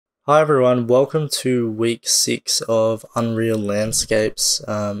Hi everyone, welcome to week 6 of Unreal Landscapes.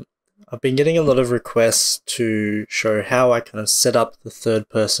 I've been getting a lot of requests to show how I kind of set up the third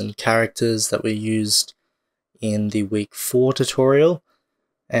person characters that we used in the week 4 tutorial.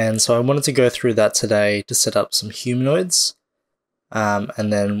 And so I wanted to go through that today to set up some humanoids.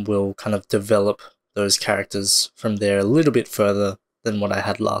 And then we'll kind of develop those characters from there a little bit further than what I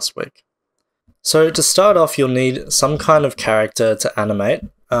had last week. So to start off, you'll need some kind of character to animate.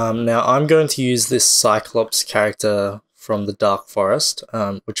 Now I'm going to use this Cyclops character from the Dark Forest,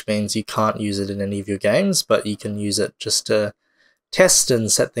 which means you can't use it in any of your games, but you can use it just to test and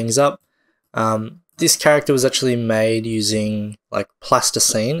set things up. This character was actually made using like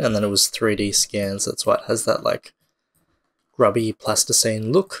plasticine, and then it was 3D scans. That's why it has that like grubby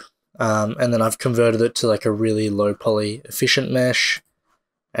plasticine look. And then I've converted it to like a really low poly efficient mesh,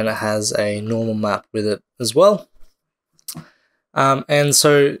 and it has a normal map with it as well. And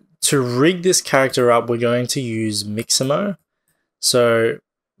so to rig this character up, we're going to use Mixamo. So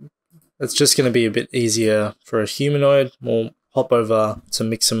it's just going to be a bit easier for a humanoid. We'll hop over to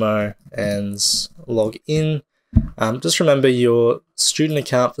Mixamo and log in. Just remember your student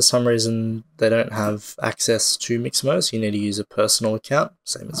account, for some reason, they don't have access to Mixamo, so you need to use a personal account,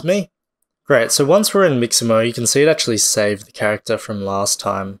 same as me. Great, so once we're in Mixamo, you can see it actually saved the character from last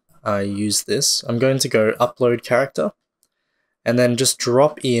time I used this. I'm going to go upload character, and then just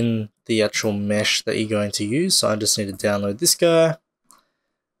drop in the actual mesh that you're going to use. So I just need to download this guy,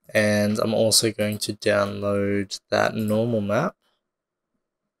 and I'm also going to download that normal map.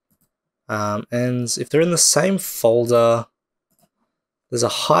 And if they're in the same folder, there's a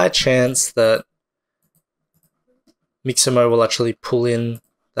high chance that Mixamo will actually pull in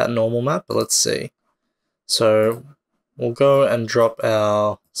that normal map, but let's see. So we'll go and drop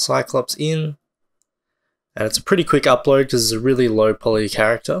our Cyclops in, and it's a pretty quick upload because it's a really low poly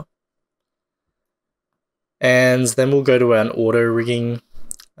character. And then we'll go to an auto rigging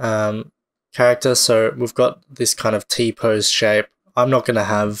character. So we've got this kind of T-pose shape. I'm not going to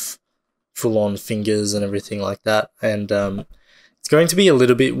have full-on fingers and everything like that, and it's going to be a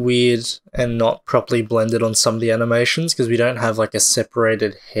little bit weird and not properly blended on some of the animations because we don't have like a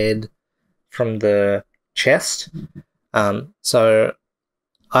separated head from the chest. So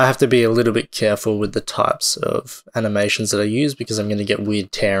I have to be a little bit careful with the types of animations that I use because I'm going to get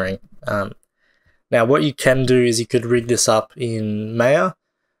weird tearing. Now what you can do is you could rig this up in Maya,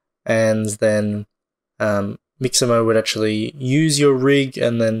 and then Mixamo would actually use your rig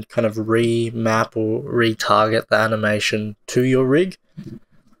and then kind of remap or retarget the animation to your rig.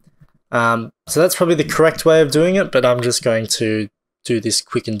 So that's probably the correct way of doing it, but I'm just going to do this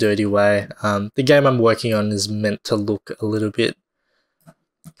quick and dirty way. The game I'm working on is meant to look a little bit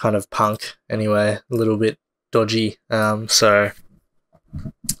kind of punk anyway, a little bit dodgy, so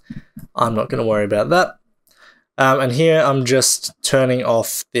I'm not going to worry about that. And here I'm just turning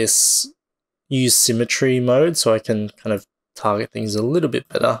off this use symmetry mode so I can kind of target things a little bit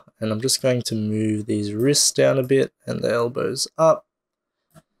better, and I'm just going to move these wrists down a bit and the elbows up.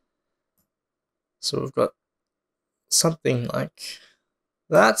 So we've got something like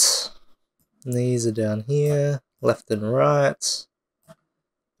that. Knees are down here, left and right.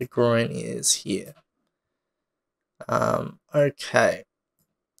 The groin is here. Okay.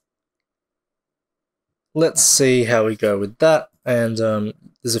 Let's see how we go with that. And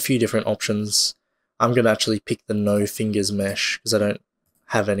there's a few different options. I'm going to actually pick the no fingers mesh because I don't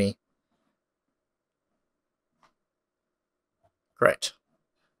have any. Great.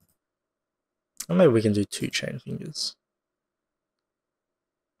 Or maybe we can do 2 chain fingers.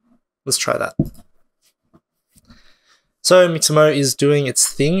 Let's try that. So Mixamo is doing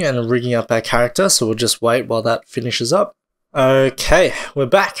its thing and rigging up our character, so we'll just wait while that finishes up. Okay, we're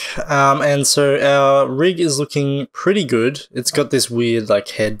back, and so our rig is looking pretty good. It's got this weird like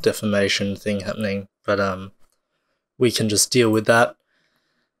head deformation thing happening, but we can just deal with that.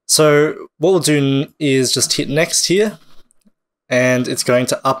 So what we'll do is just hit next here, and it's going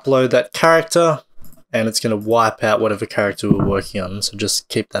to upload that character, and it's going to wipe out whatever character we're working on, so just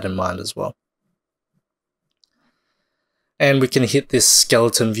keep that in mind as well. And we can hit this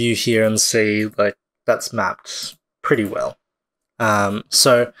skeleton view here and see like that's mapped pretty well.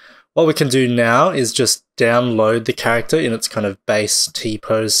 So what we can do now is just download the character in its kind of base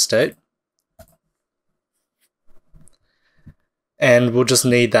T-pose state. And we'll just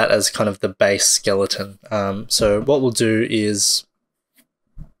need that as kind of the base skeleton. So what we'll do is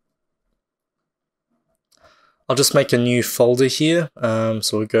I'll just make a new folder here.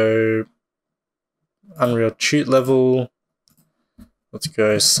 So we'll go Unreal Tute level. Let's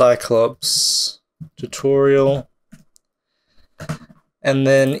go Cyclops tutorial. And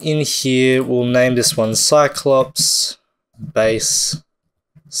then in here, we'll name this one Cyclops Base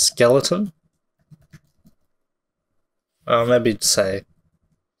Skeleton. Maybe say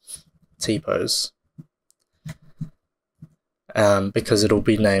T-pose. Because it'll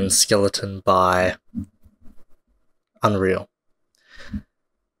be named Skeleton by Unreal.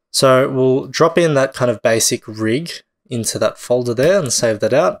 So we'll drop in that kind of basic rig into that folder there and save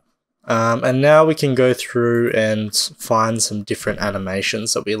that out. And now we can go through and find some different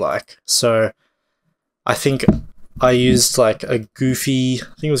animations that we like. So I think I used like a goofy, I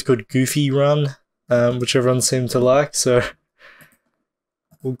think it was called Goofy Run, which everyone seemed to like. So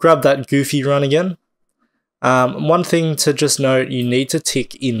we'll grab that Goofy Run again. One thing to just note, you need to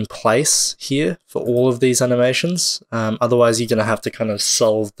tick in place here for all of these animations. Otherwise, you're going to have to kind of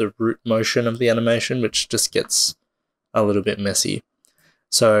solve the root motion of the animation, which just gets a little bit messy.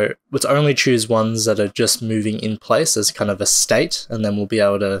 So let's only choose ones that are just moving in place as kind of a state, and then we'll be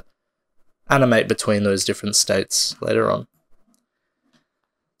able to animate between those different states later on.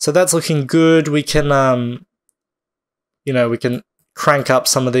 So that's looking good. We can, we can crank up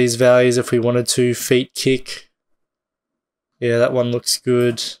some of these values if we wanted to. Feet kick. Yeah, that one looks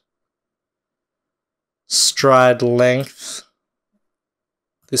good. Stride length.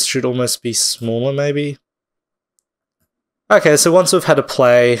 This should almost be smaller maybe. Okay, so once we've had a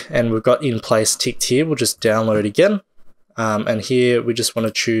play and we've got in place ticked here, we'll just download again. And here we just want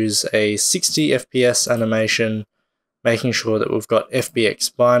to choose a 60 FPS animation, making sure that we've got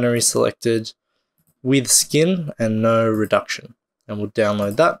FBX binary selected with skin and no reduction. And we'll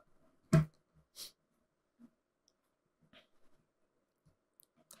download that.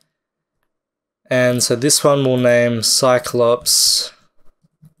 And so this one we'll name Cyclops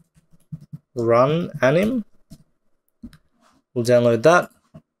Run Anim. We'll download that.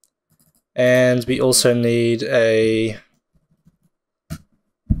 And we also need a...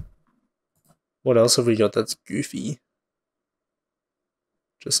 What else have we got that's goofy?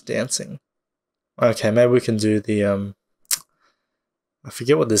 Just dancing. Okay, maybe we can do the... I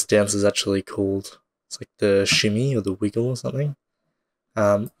forget what this dance is actually called. It's like the shimmy or the wiggle or something.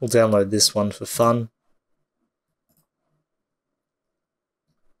 We'll download this one for fun.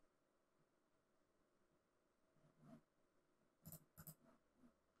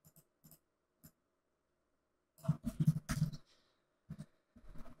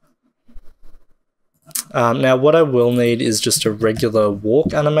 Now what I will need is just a regular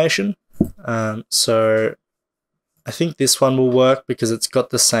walk animation. So I think this one will work because it's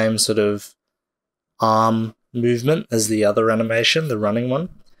got the same sort of arm movement as the other animation, the running one.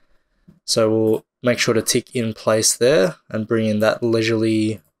 So we'll make sure to tick in place there and bring in that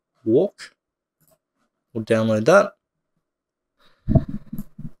leisurely walk. We'll download that.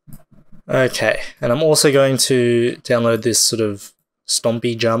 Okay, and I'm also going to download this sort of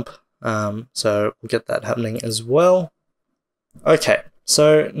stompy jump. So we'll get that happening as well. Okay,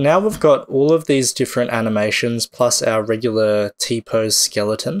 so now we've got all of these different animations plus our regular T-pose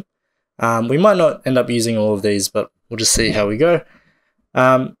skeleton. We might not end up using all of these, but we'll just see how we go.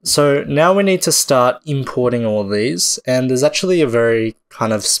 So now we need to start importing all of these, and there's actually a very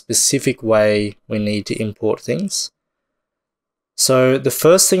kind of specific way we need to import things. So the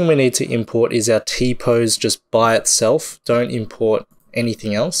first thing we need to import is our T-pose just by itself. Don't import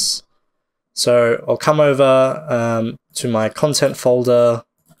anything else. So I'll come over to my content folder,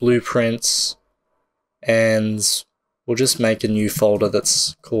 blueprints, and we'll just make a new folder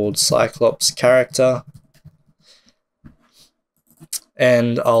that's called Cyclops character.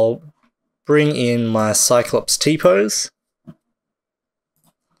 And I'll bring in my Cyclops T-pose.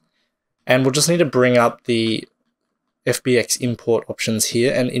 And we'll just need to bring up the FBX import options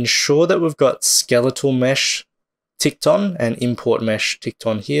here and ensure that we've got skeletal mesh ticked on and import mesh ticked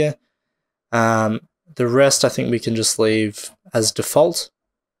on here. The rest I think we can just leave as default,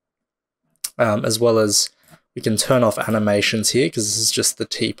 as well as we can turn off animations here because this is just the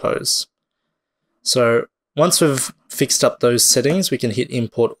T-pose. So once we've fixed up those settings, we can hit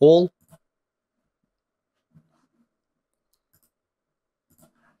import all.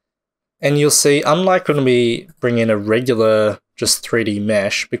 And you'll see, unlike when we bring in a regular just 3D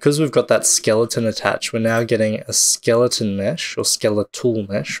mesh, because we've got that skeleton attached, we're now getting a skeleton mesh, or skeletal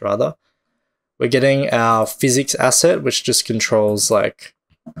mesh rather. We're getting our physics asset, which just controls like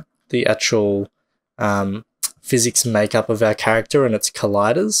the actual physics makeup of our character and its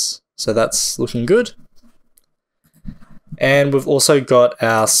colliders. So that's looking good. And we've also got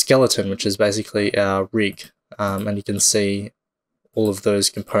our skeleton, which is basically our rig. And you can see all of those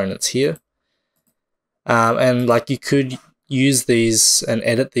components here. And like you could use these and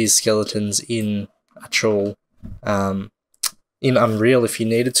edit these skeletons in actual in Unreal if you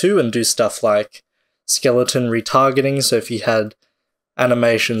needed to, and do stuff like skeleton retargeting. So if you had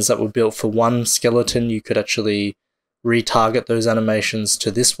animations that were built for one skeleton, you could actually retarget those animations to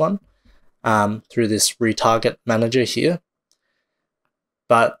this one through this retarget manager here.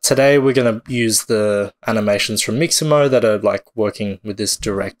 But today we're going to use the animations from Mixamo that are like working with this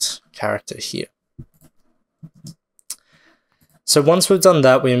direct character here. So once we've done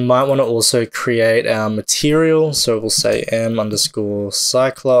that, we might want to also create our material. So we'll say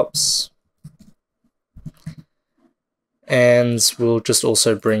m_cyclops. And we'll just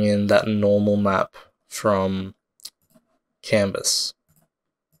also bring in that normal map from Canvas.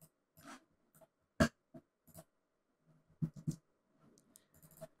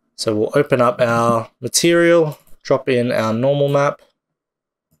 So we'll open up our material, drop in our normal map,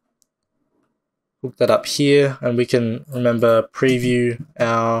 hook that up here, and we can, remember, preview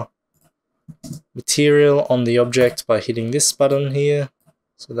our material on the object by hitting this button here.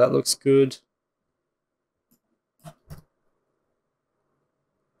 So that looks good.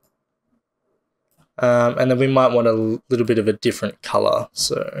 And then we might want a little bit of a different color.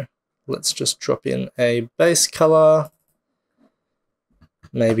 So let's just drop in a base color.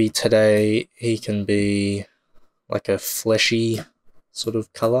 Maybe today he can be like a fleshy sort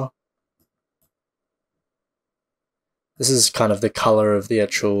of color. This is kind of the color of the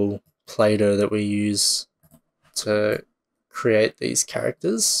actual Play-Doh that we use to create these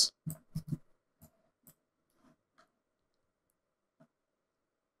characters.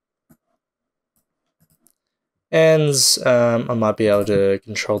 And I might be able to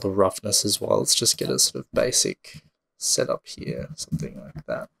control the roughness as well. Let's just get a sort of basic setup here, something like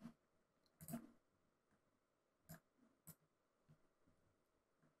that.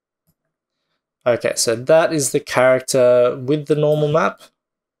 Okay, so that is the character with the normal map.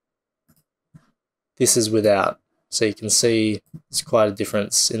 This is without. So you can see there's quite a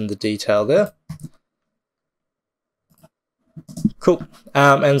difference in the detail there. Cool.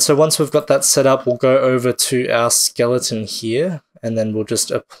 And so once we've got that set up, we'll go over to our skeleton here, and then we'll just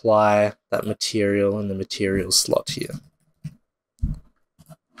apply that material in the material slot here.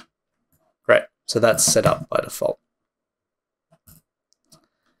 Great. So that's set up by default.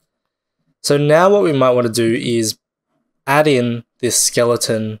 So now what we might want to do is add in this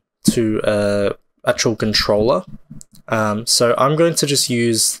skeleton to an actual controller. So I'm going to just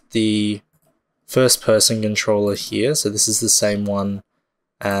use the first person controller here. So this is the same one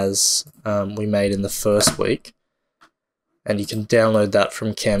as we made in the first week. And you can download that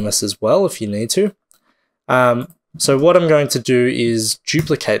from Canvas as well if you need to. So what I'm going to do is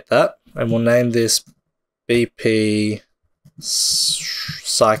duplicate that, and we'll name this BP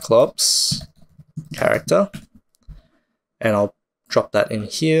Cyclops character. And I'll drop that in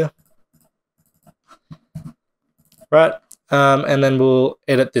here. Right. And then we'll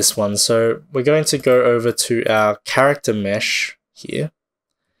edit this one. So we're going to go over to our character mesh here,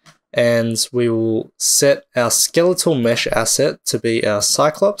 and we will set our skeletal mesh asset to be our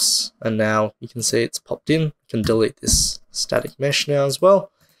Cyclops. And now you can see it's popped in. You can delete this static mesh now as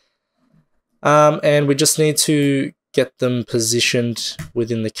well. And we just need to get them positioned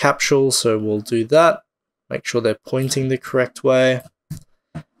within the capsule. So we'll do that. Make sure they're pointing the correct way.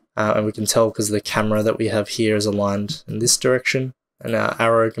 And we can tell because the camera that we have here is aligned in this direction, and our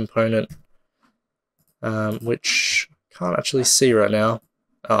arrow component, which I can't actually see right now.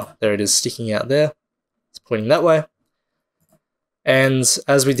 Oh, there it is sticking out there. It's pointing that way. And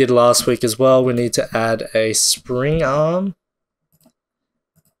as we did last week as well, we need to add a spring arm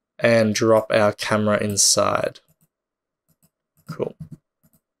and drop our camera inside. Cool.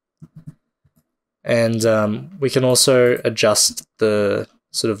 And we can also adjust the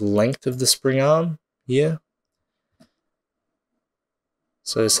sort of length of the spring arm here.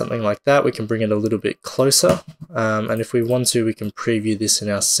 So something like that. We can bring it a little bit closer. And if we want to, we can preview this in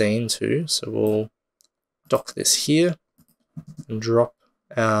our scene too. So we'll dock this here and drop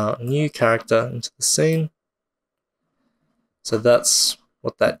our new character into the scene. So that's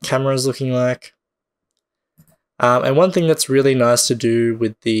what that camera is looking like. And one thing that's really nice to do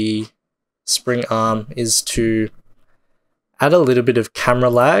with the spring arm is to add a little bit of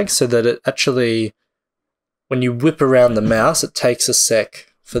camera lag so that it actually, when you whip around the mouse, it takes a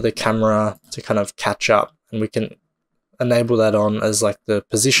sec for the camera to kind of catch up, and we can enable that on as like the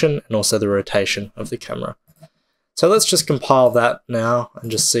position and also the rotation of the camera. So let's just compile that now and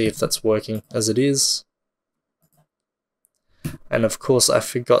just see if that's working as it is. And of course I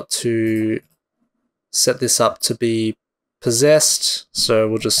forgot to set this up to be possessed, so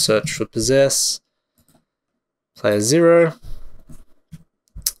we'll just search for possess, player 0.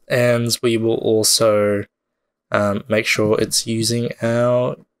 And we will also make sure it's using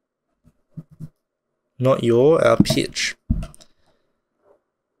our, our pitch.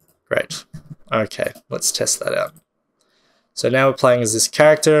 Great. Okay, let's test that out. So now we're playing as this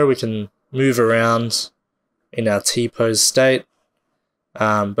character. We can move around in our T-pose state,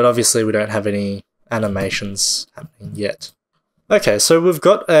 but obviously we don't have any animations happening yet. Okay, so we've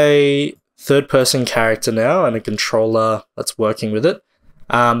got a third-person character now and a controller that's working with it,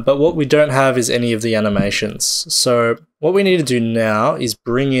 but what we don't have is any of the animations. So what we need to do now is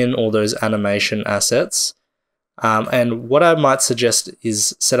bring in all those animation assets, and what I might suggest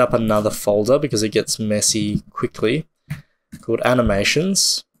is set up another folder because it gets messy quickly, called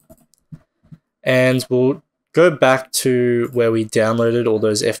animations, and we'll go back to where we downloaded all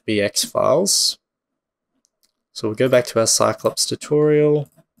those FBX files. So we'll go back to our Cyclops tutorial,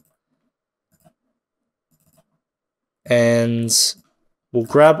 and we'll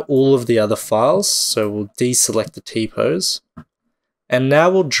grab all of the other files. So we'll deselect the T-pose, and now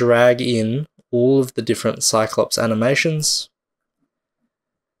we'll drag in all of the different Cyclops animations.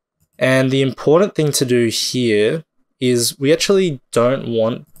 And the important thing to do here is we actually don't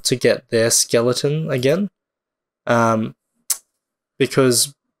want to get their skeleton again,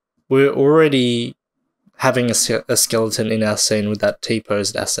 because we're already having a skeleton in our scene with that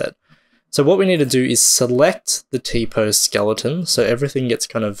T-posed asset. So what we need to do is select the T-posed skeleton, so everything gets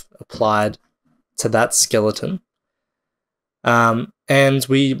kind of applied to that skeleton. And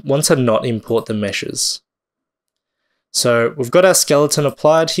we want to not import the meshes. So we've got our skeleton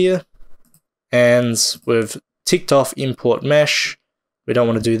applied here, and we've ticked off import mesh. We don't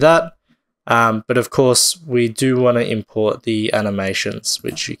want to do that. But of course, we do want to import the animations,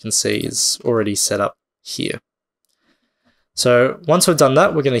 which you can see is already set up here. So once we've done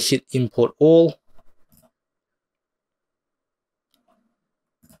that, we're going to hit import all.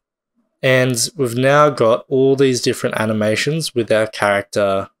 And we've now got all these different animations with our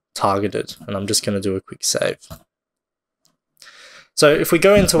character targeted. And I'm just going to do a quick save. So if we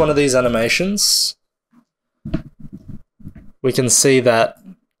go into one of these animations, we can see that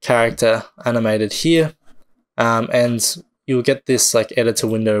character animated here. And you'll get this like editor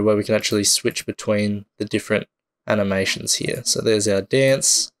window where we can actually switch between the different animations here. So there's our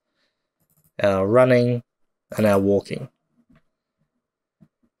dance, our running, and our walking.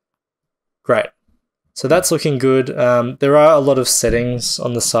 Great. So that's looking good. There are a lot of settings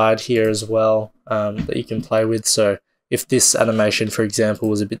on the side here as well that you can play with. So if this animation, for example,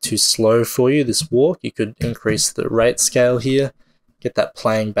 was a bit too slow for you, this walk, you could increase the rate scale here, get that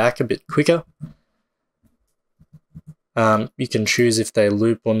playing back a bit quicker. You can choose if they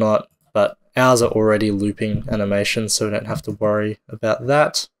loop or not, but ours are already looping animations, so we don't have to worry about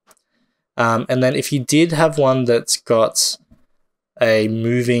that. And then if you did have one that's got a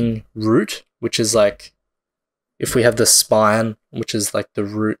moving root, which is like, if we have the spine, which is like the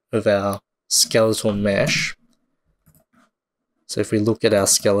root of our skeletal mesh. So if we look at our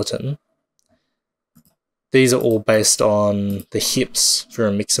skeleton, these are all based on the hips for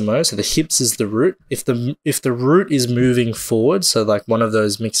a Mixamo. So the hips is the root. If the root is moving forward, so like one of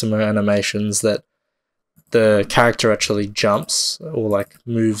those Mixamo animations that the character actually jumps or like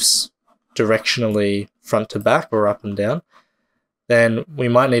moves directionally front to back or up and down, then we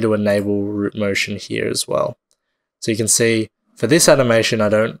might need to enable root motion here as well. So you can see for this animation, I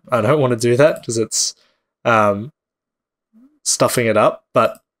don't want to do that because it's stuffing it up,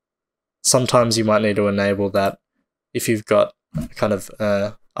 but sometimes you might need to enable that if you've got kind of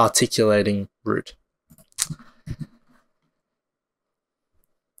articulating root.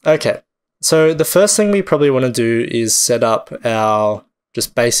 Okay, so the first thing we probably want to do is set up our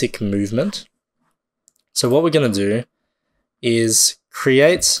just basic movement. So what we're going to do is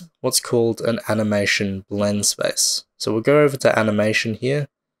create what's called an animation blend space. So we'll go over to animation here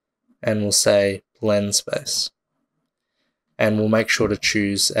and we'll say blend space. And we'll make sure to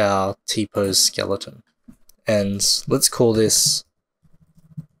choose our T-pose skeleton. And let's call this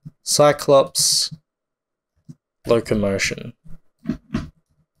Cyclops locomotion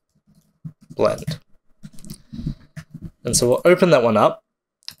blend. And so we'll open that one up.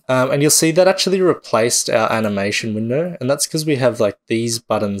 And you'll see that actually replaced our animation window. And that's because we have like these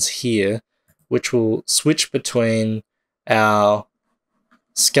buttons here, which will switch between our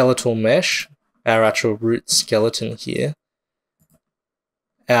skeletal mesh, our actual root skeleton here,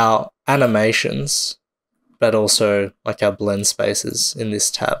 our animations, but also like our blend spaces in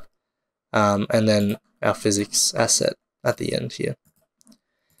this tab, and then our physics asset at the end here.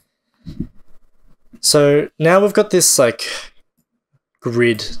 So now we've got this like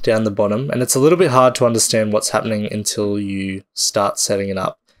grid down the bottom, and it's a little bit hard to understand what's happening until you start setting it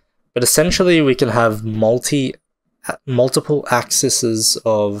up. But essentially we can have multi multiple axes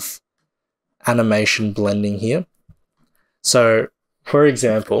of animation blending here. So, for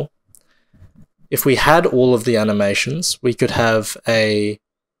example, if we had all of the animations, we could have a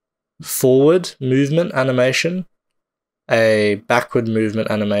forward movement animation, a backward movement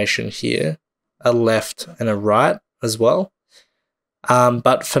animation here, a left and a right as well.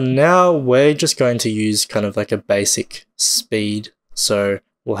 But for now, we're just going to use kind of like a basic speed. So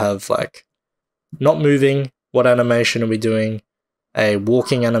we'll have like not moving, what animation are we doing, a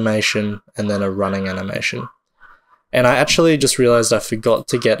walking animation, and then a running animation. And I actually just realized I forgot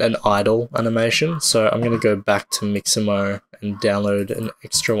to get an idle animation, so I'm going to go back to Mixamo and download an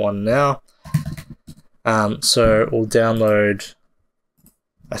extra one now. So we'll download,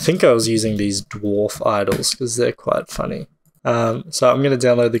 I think I was using these dwarf idles because they're quite funny. So I'm going to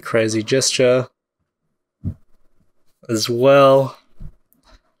download the crazy gesture as well.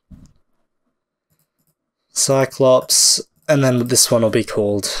 Cyclops, and then this one will be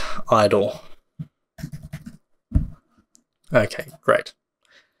called idle. Okay, great.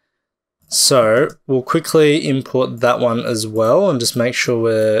 So we'll quickly import that one as well and just make sure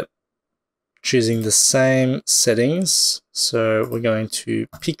we're choosing the same settings. So we're going to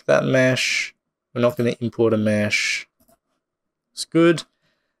pick that mesh. We're not going to import a mesh. It's good.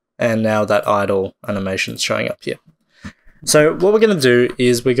 And now that idle animation is showing up here. So what we're going to do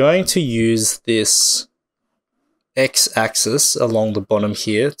is we're going to use this x-axis along the bottom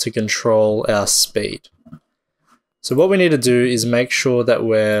here to control our speed. So what we need to do is make sure that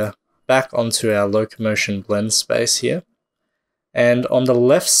we're back onto our locomotion blend space here. And on the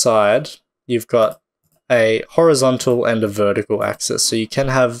left side, you've got a horizontal and a vertical axis. So you can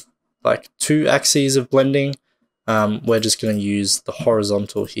have like two axes of blending. We're just going to use the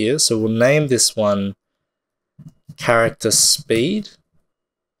horizontal here. So we'll name this one character speed.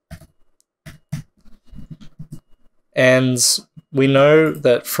 And we know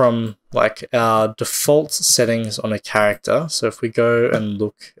that from like our default settings on a character, so if we go and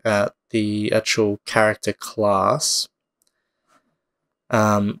look at the actual character class,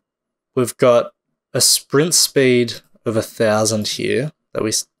 we've got a sprint speed of 1,000 here,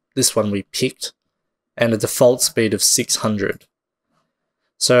 that this one we picked, and a default speed of 600.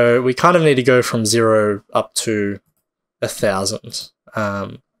 So we kind of need to go from 0 up to 1,000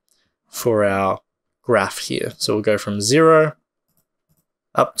 for our graph here. So we'll go from 0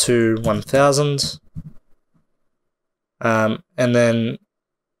 up to 1,000. And then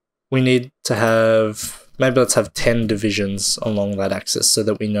we need to have, maybe let's have 10 divisions along that axis so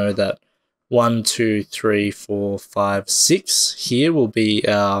that we know that 1, 2, 3, 4, 5, 6 here will be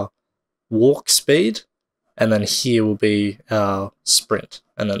our walk speed, and then here will be our sprint,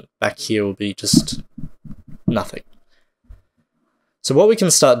 and then back here will be just nothing. So what we can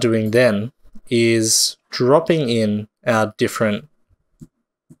start doing then is dropping in our different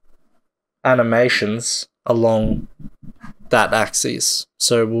animations along that axis.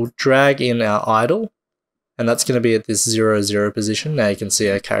 So we'll drag in our idle, and that's going to be at this 0, 0 position. Now you can see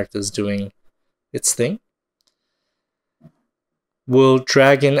our character's doing its thing. We'll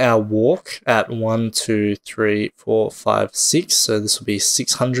drag in our walk at 1, 2, 3, 4, 5, 6. So this will be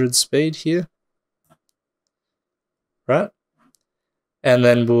 600 speed here, right? And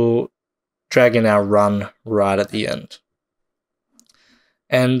then we'll drag in our run right at the end.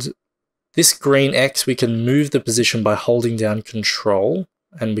 And this green X, we can move the position by holding down Control,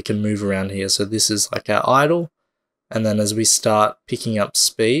 and we can move around here. So this is like our idle. And then as we start picking up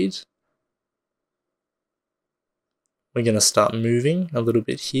speed, we're going to start moving a little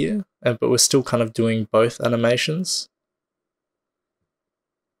bit here, but we're still kind of doing both animations.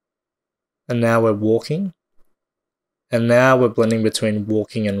 And now we're walking. And now we're blending between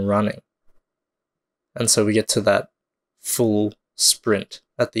walking and running. And so we get to that full sprint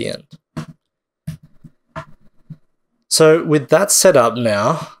at the end. So with that set up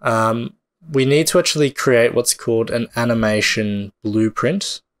now, we need to actually create what's called an animation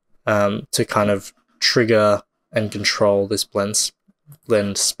blueprint to kind of trigger and control this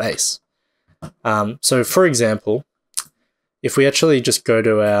blend space. So for example, if we actually just go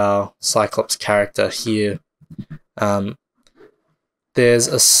to our Cyclops character here, there's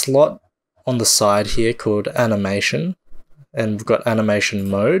a slot on the side here called animation, and we've got animation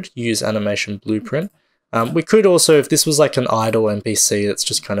mode, use animation blueprint. We could also, if this was like an idle NPC that's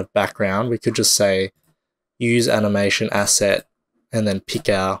just kind of background, we could just say use animation asset and then pick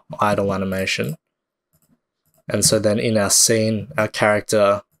our idle animation. And so then in our scene, our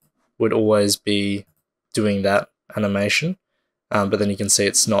character would always be doing that animation. But then you can see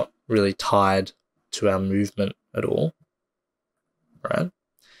it's not really tied to our movement at all, right?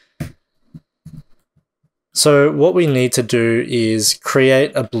 So what we need to do is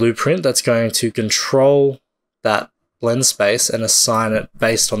create a blueprint that's going to control that blend space and assign it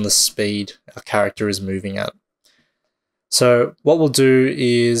based on the speed our character is moving at. So what we'll do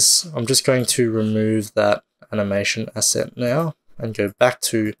is I'm just going to remove that animation asset now and go back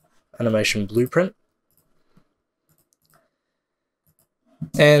to animation blueprint.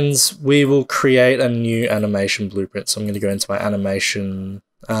 And we will create a new animation blueprint. So I'm going to go into my animation.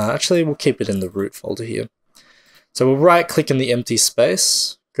 Actually, we'll keep it in the root folder here. So we'll right click in the empty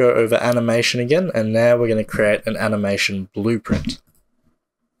space, go over animation again, and now we're going to create an animation blueprint.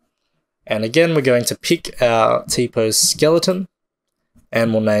 And again, we're going to pick our T-pose skeleton,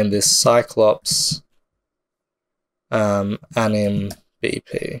 and we'll name this Cyclops Anim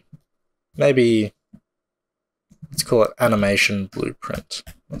BP. Maybe let's call it animation blueprint.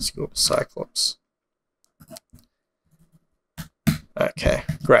 Let's go Cyclops. Okay,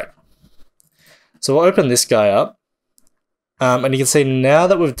 great. So we'll open this guy up. And you can see now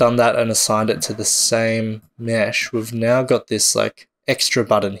that we've done that and assigned it to the same mesh, we've now got this like extra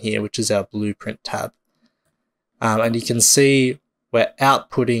button here, which is our blueprint tab. And you can see we're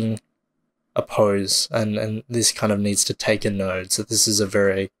outputting a pose, and this kind of needs to take a node. So this is a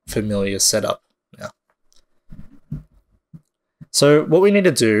very familiar setup now. So what we need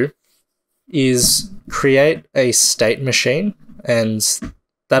to do is create a state machine, and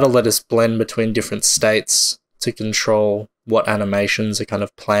that'll let us blend between different states to control what animations are kind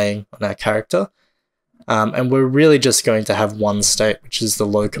of playing on our character. And we're really just going to have one state, which is the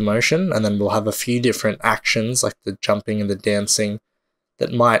locomotion, and then we'll have a few different actions like the jumping and the dancing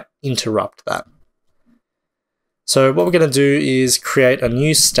that might interrupt that. So what we're going to do is create a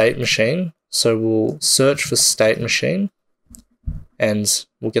new state machine. So we'll search for state machine, and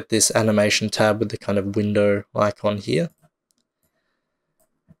we'll get this animation tab with the kind of window icon here.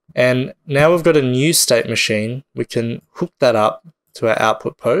 And now we've got a new state machine. We can hook that up to our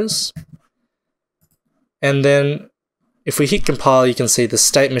output pose. And then if we hit compile, you can see the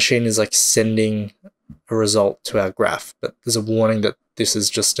state machine is like sending a result to our graph, but there's a warning that this is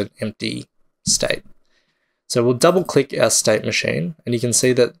just an empty state. So we'll double click our state machine, and you can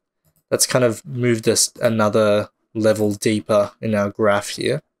see that that's kind of moved us another level deeper in our graph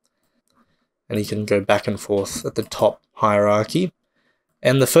here. And you can go back and forth at the top hierarchy.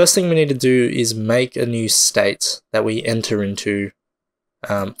 And the first thing we need to do is make a new state that we enter into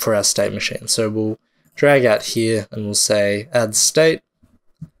for our state machine. So we'll drag out here and we'll say add state,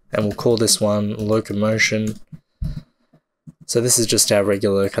 and we'll call this one locomotion. So this is just our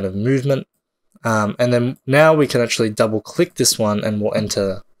regular kind of movement. And then now we can actually double click this one and we'll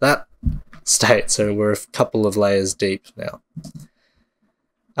enter that state. So we're a couple of layers deep now.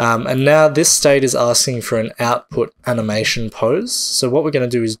 And now this state is asking for an output animation pose. So what we're going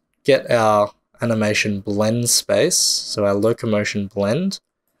to do is get our animation blend space, so our locomotion blend,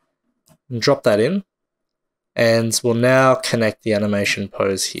 and drop that in. And we'll now connect the animation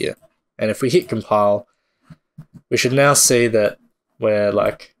pose here. And if we hit compile, we should now see that we're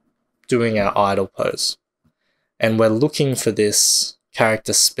like doing our idle pose. And we're looking for this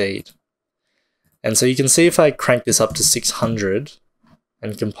character speed. And so you can see if I crank this up to 600,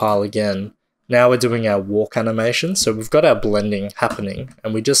 and compile again, now we're doing our walk animation. So we've got our blending happening,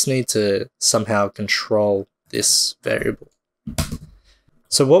 and we just need to somehow control this variable.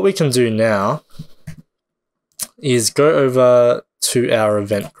 So what we can do now is go over to our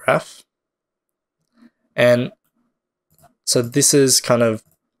event graph. And so this is kind of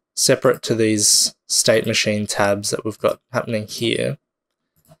separate to these state machine tabs that we've got happening here.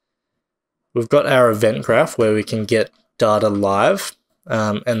 We've got our event graph where we can get data live.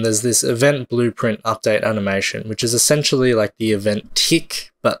 And there's this event blueprint update animation, which is essentially like the event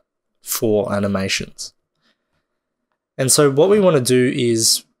tick, but for animations. And so what we want to do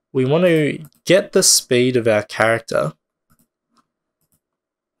is we want to get the speed of our character,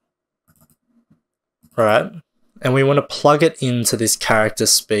 right? And we want to plug it into this character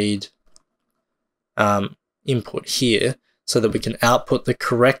speed input here so that we can output the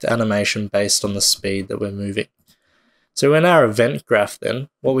correct animation based on the speed that we're moving. So in our event graph then,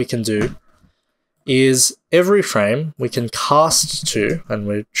 what we can do is every frame we can cast to, and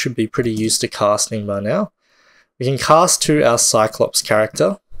we should be pretty used to casting by now, we can cast to our Cyclops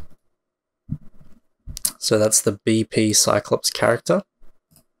character. So that's the BP Cyclops character.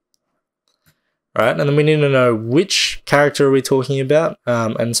 Right, and then we need to know which character are we talking about.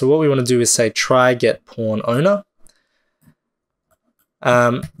 And so what we want to do is say try get pawn owner.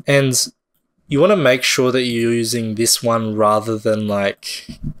 And you want to make sure that you're using this one rather than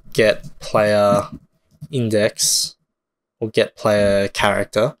like get player index or get player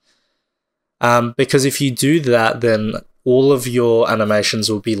character. Because if you do that, then all of your animations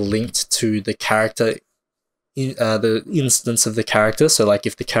will be linked to the character, the instance of the character. So like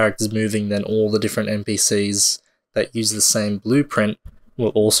if the character's moving, then all the different NPCs that use the same blueprint will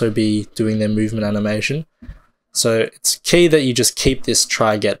also be doing their movement animation. So it's key that you just keep this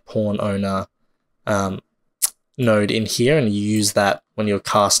try get pawn owner node in here, and you use that when you're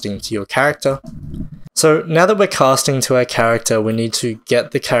casting to your character. So now that we're casting to our character, we need to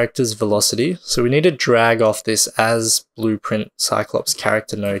get the character's velocity. So we need to drag off this as blueprint Cyclops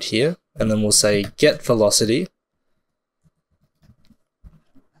character node here, and then we'll say get velocity.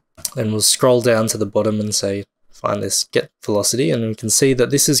 And we'll scroll down to the bottom and say find this get velocity, and we can see that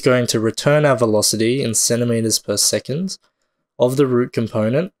this is going to return our velocity in centimeters per second of the root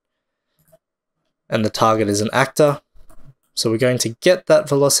component, and the target is an actor. So we're going to get that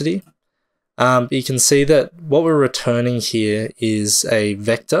velocity. You can see that what we're returning here is a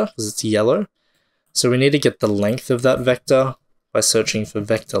vector because it's yellow. So we need to get the length of that vector by searching for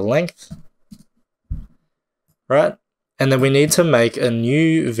vector length, right? And then we need to make a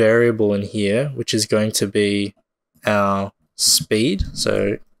new variable in here, which is going to be our speed.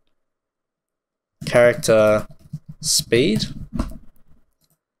 So character speed,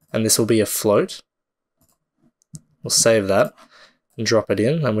 and this will be a float. We'll save that and drop it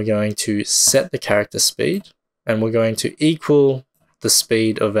in, and we're going to set the character speed, and we're going to equal the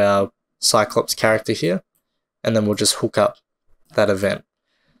speed of our Cyclops character here, and then we'll just hook up that event.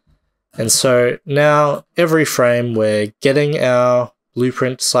 And so now every frame we're getting our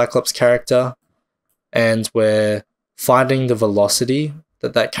blueprint Cyclops character, and we're finding the velocity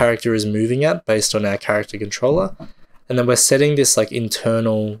that that character is moving at based on our character controller, and then we're setting this like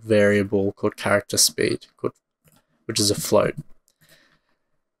internal variable called character speed, which is a float.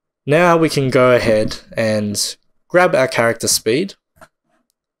 Now we can go ahead and grab our character speed,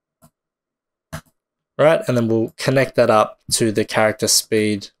 right? And then we'll connect that up to the character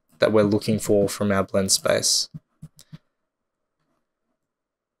speed that we're looking for from our blend space.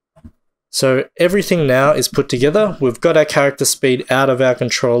 So everything now is put together. We've got our character speed out of our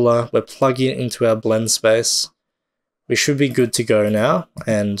controller. We're plugging it into our blend space. We should be good to go now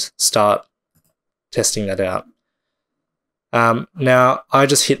and start testing that out. Now I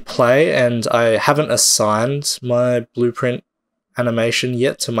just hit play, and I haven't assigned my blueprint animation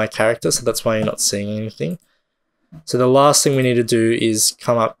yet to my character, so that's why you're not seeing anything. So the last thing we need to do is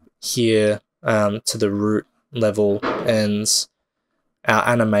come up here to the root level and our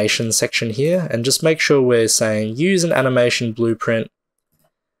animation section here, and just make sure we're saying use an animation blueprint,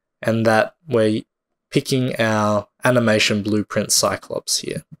 and that we're picking our animation blueprint Cyclops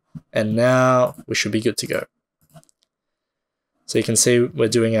here. And now we should be good to go. So you can see we're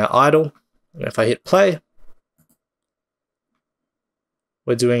doing our idle, and if I hit play,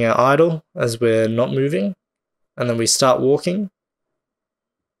 we're doing our idle as we're not moving, and then we start walking,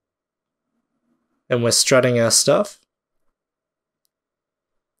 and we're strutting our stuff.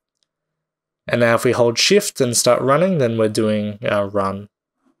 And now if we hold shift and start running, then we're doing our run,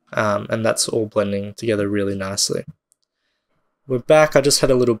 and that's all blending together really nicely. We're back. I just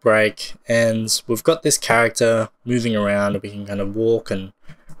had a little break, and we've got this character moving around, and we can kind of walk and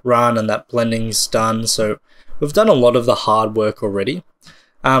run, and that blending's done. So we've done a lot of the hard work already.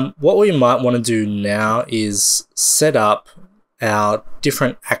 What we might want to do now is set up our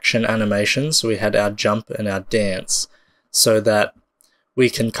different action animations. So we had our jump and our dance, so that we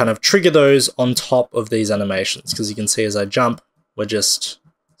can kind of trigger those on top of these animations, because you can see as I jump, we're just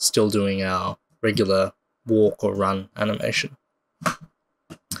still doing our regular walk or run animation.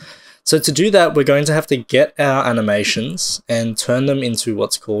 So to do that, we're going to have to get our animations and turn them into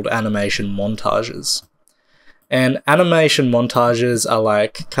what's called animation montages. And animation montages are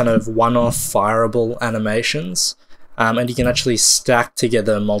like kind of one-off fireable animations, and you can actually stack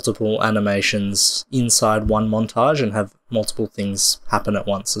together multiple animations inside one montage and have multiple things happen at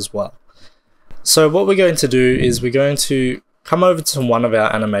once as well. So what we're going to do is we're going to come over to one of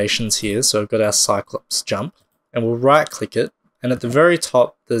our animations here. So I've got our Cyclops jump, and we'll right click it, and at the very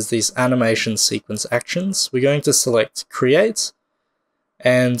top there's these animation sequence actions. We're going to select create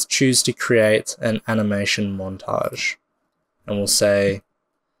and choose to create an animation montage, and we'll say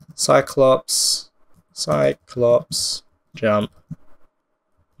Cyclops jump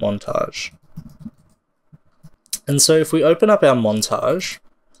montage. And so if we open up our montage,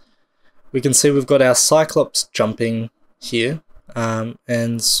 we can see we've got our Cyclops jumping here,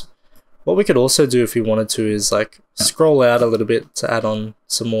 and what we could also do if we wanted to is like scroll out a little bit to add on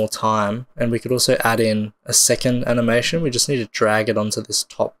some more time, and we could also add in a second animation. We just need to drag it onto this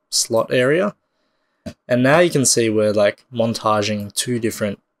top slot area, and now you can see we're like montaging two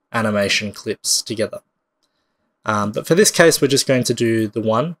different animation clips together. But for this case, we're just going to do the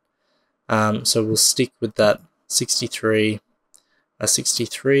one. So we'll stick with that 63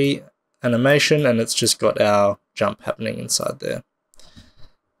 animation, and it's just got our jump happening inside there.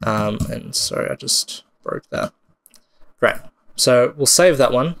 And sorry, I just broke that. Great. So we'll save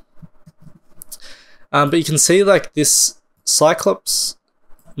that one. But you can see like this Cyclops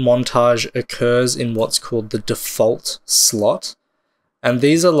montage occurs in what's called the default slot. And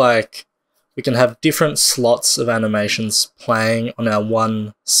these are like, we can have different slots of animations playing on our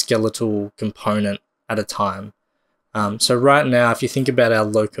one skeletal component at a time. So right now, if you think about our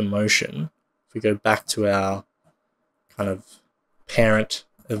locomotion, if we go back to our kind of parent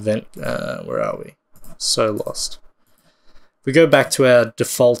event, where are we? So lost. If we go back to our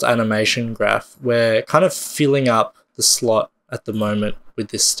default animation graph, we're kind of filling up the slot at the moment with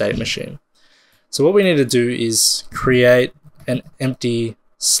this state machine. So what we need to do is create an empty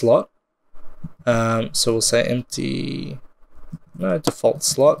slot. So we'll say empty, no, default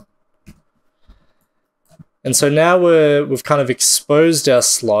slot. And so now we've kind of exposed our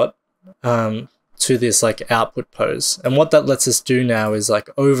slot to this like output pose. And what that lets us do now is like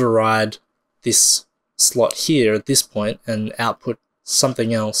override this slot here at this point and output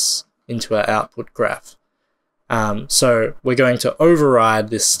something else into our output graph. So we're going to override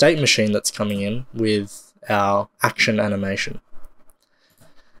this state machine that's coming in with our action animation.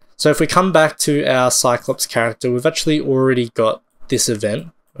 So if we come back to our Cyclops character, we've actually already got this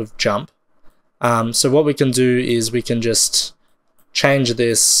event of jump. So what we can do is we can just change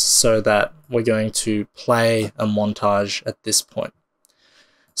this so that we're going to play a montage at this point.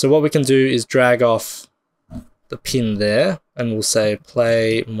 So what we can do is drag off the pin there and we'll say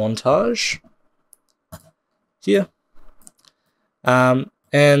play montage here. And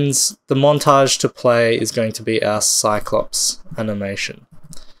the montage to play is going to be our Cyclops animation.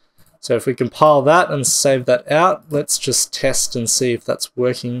 So if we compile that and save that out, let's just test and see if that's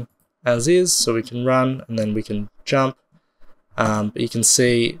working as is. So we can run and then we can jump. But you can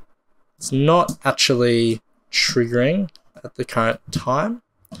see it's not actually triggering at the current time.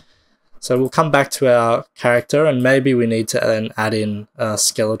 So we'll come back to our character and maybe we need to then add in a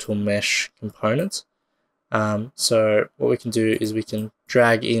skeletal mesh component. So what we can do is we can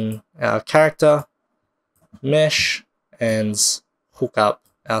drag in our character mesh and hook up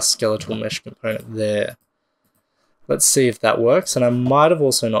our skeletal mesh component there. Let's see if that works. And I might have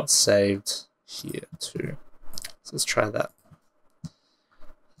also not saved here too. So let's try that.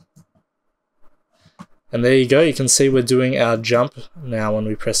 And there you go. You can see we're doing our jump now when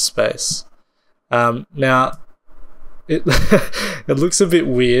we press space. Now, it looks a bit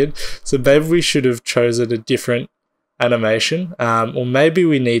weird. So maybe we should have chosen a different animation. Or maybe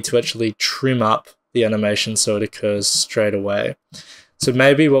we need to actually trim up the animation so it occurs straight away. So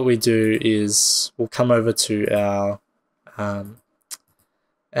maybe what we do is we'll come over to our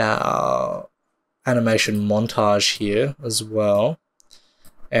animation montage here as well.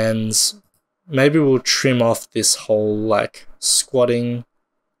 And maybe we'll trim off this whole like squatting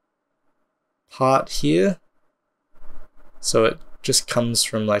part here. So it just comes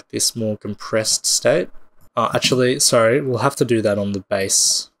from like this more compressed state. Actually, sorry, we'll have to do that on the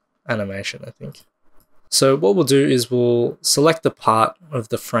base animation, I think. So what we'll do is we'll select the part of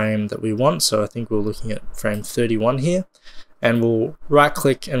the frame that we want. So I think we're looking at frame 31 here. And we'll right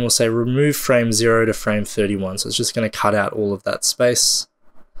click and we'll say remove frame 0 to frame 31. So it's just going to cut out all of that space.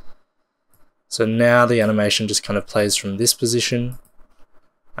 So now the animation just kind of plays from this position.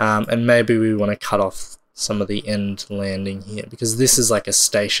 And maybe we want to cut off some of the end landing here because this is like a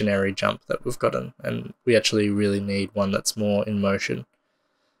stationary jump that we've gotten and we actually really need one that's more in motion.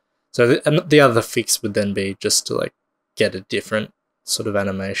 So the other fix would then be just to like get a different sort of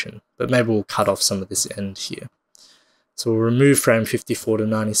animation, but maybe we'll cut off some of this end here. So we'll remove frame 54 to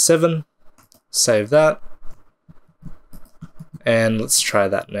 97, save that, and let's try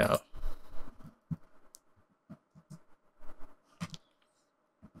that now.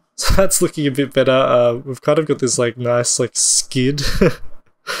 So that's looking a bit better. We've kind of got this like nice like skid,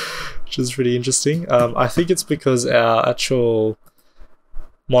 which is pretty interesting. I think it's because our actual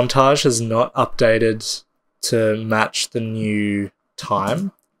montage has not updated to match the new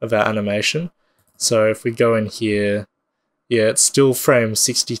time of our animation. So if we go in here, yeah, it's still frame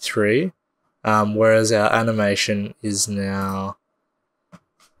 63, whereas our animation is now, I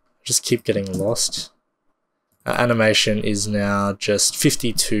just keep getting lost. Our animation is now just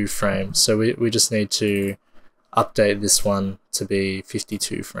 52 frames. So we just need to update this one to be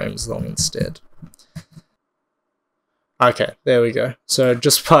 52 frames long instead. Okay, there we go. So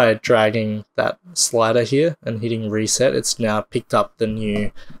just by dragging that slider here and hitting reset, it's now picked up the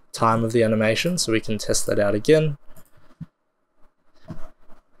new time of the animation, so we can test that out again.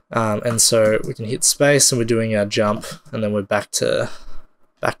 And so we can hit space and we're doing our jump, and then we're back to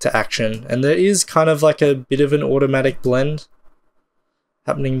action. And there is kind of like a bit of an automatic blend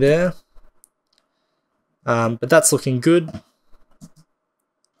happening there. But that's looking good.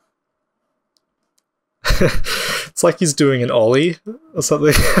 It's like he's doing an ollie or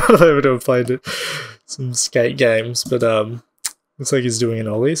something. I don't know if I've played some skate games, but looks like he's doing an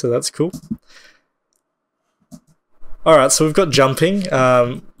ollie, so that's cool. Alright, so we've got jumping.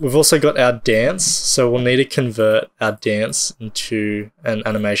 We've also got our dance, so we'll need to convert our dance into an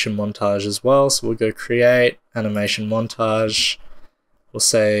animation montage as well. So we'll go create animation montage. We'll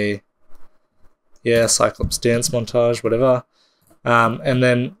say, yeah, Cyclops dance montage, whatever. And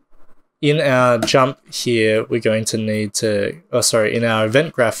then in our jump here, we're going to need to, in our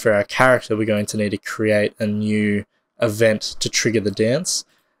event graph for our character, we're going to need to create a new event to trigger the dance.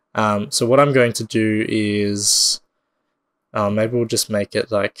 So what I'm going to do is, maybe we'll just make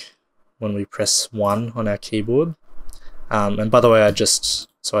it like when we press 1 on our keyboard. And by the way, I just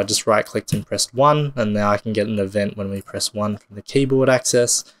right clicked and pressed 1, and now I can get an event when we press 1 from the keyboard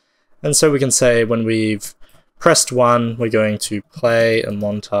access. And so we can say when we've pressed 1, we're going to play a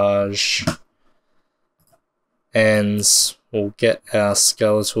montage, and we'll get our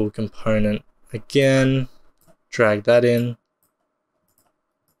skeletal component again, drag that in,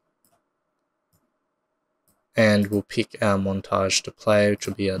 and we'll pick our montage to play, which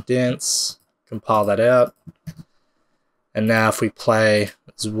will be our dance, compile that out. And now if we play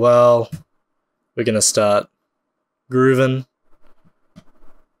as well, we're going to start grooving.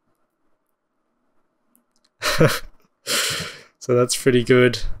 So that's pretty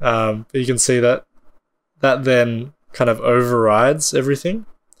good. You can see that then kind of overrides everything.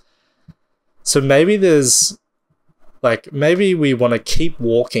 So maybe there's maybe we want to keep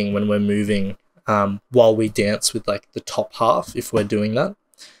walking when we're moving while we dance with like the top half if we're doing that.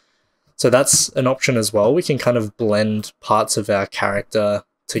 So that's an option as well. We can kind of blend parts of our character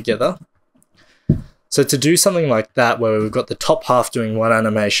together. So to do something like that, where we've got the top half doing one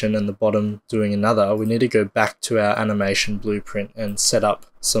animation and the bottom doing another, we need to go back to our animation blueprint and set up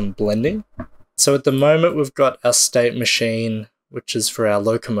some blending. So at the moment, we've got our state machine, which is for our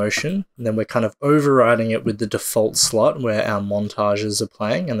locomotion, and then we're kind of overriding it with the default slot where our montages are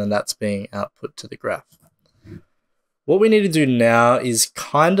playing, and then that's being output to the graph. What we need to do now is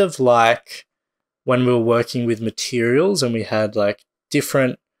kind of like when we were working with materials and we had like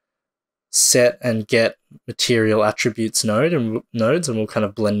different set and get material attributes nodes, and we're kind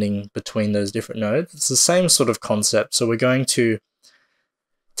of blending between those different nodes. It's the same sort of concept. So we're going to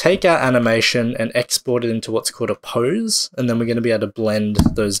take our animation and export it into what's called a pose, and then we're going to be able to blend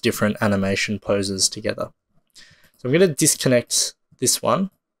those different animation poses together. So I'm going to disconnect this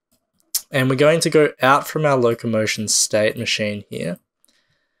one, and we're going to go out from our locomotion state machine here,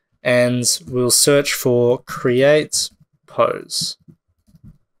 and we'll search for create pose.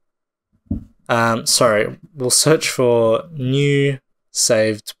 We'll search for new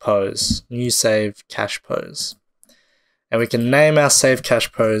saved pose, new save cache pose. And we can name our save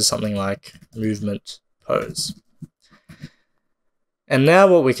cache pose something like movement pose. And now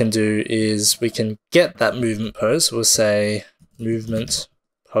what we can do is we can get that movement pose. We'll say movement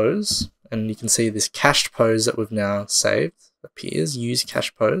pose, and you can see this cached pose that we've now saved appears, use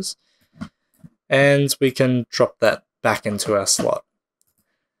cache pose. And we can drop that back into our slot.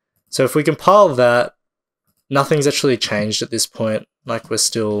 So if we compile that, nothing's actually changed at this point. Like we're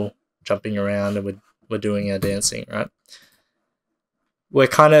still jumping around and we're doing our dancing, right? We're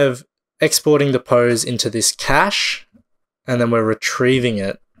kind of exporting the pose into this cache, and then we're retrieving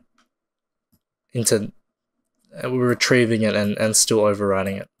it and still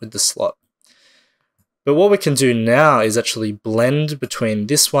overriding it with the slot. But what we can do now is actually blend between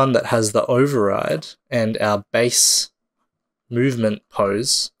this one that has the override and our base movement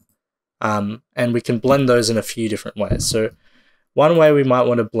pose. And we can blend those in a few different ways. So one way we might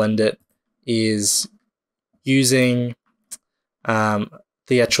want to blend it is using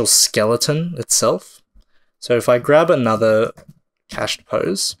the actual skeleton itself. So if I grab another cached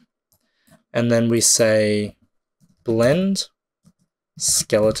pose, and then we say blend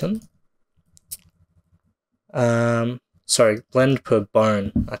skeleton, blend per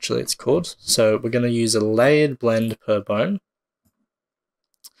bone, actually it's called. So we're going to use a layered blend per bone.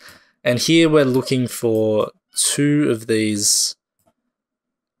 And here we're looking for 2 of these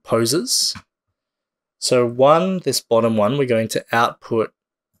poses. So this bottom one, we're going to output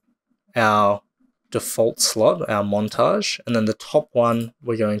our default slot, our montage, and then the top one,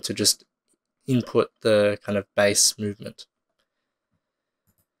 we're going to just input the kind of base movement.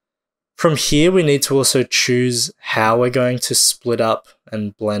 From here, we need to also choose how we're going to split up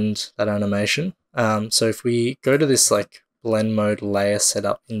and blend that animation. So if we go to this like blend mode layer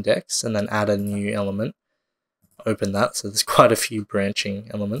setup index and then add a new element, open that, so there's quite a few branching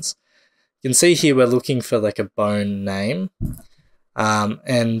elements. You can see here we're looking for like a bone name.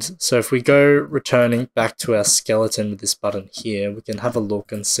 And so if we go returning back to our skeleton with this button here, we can have a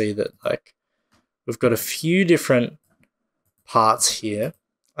look and see that like we've got a few different parts here.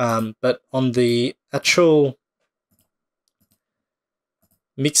 But on the actual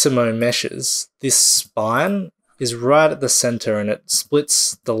Mixamo meshes, this spine is right at the center and it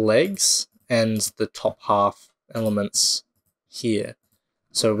splits the legs and the top half elements here.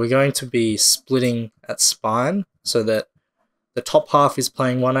 So we're going to be splitting at spine so that the top half is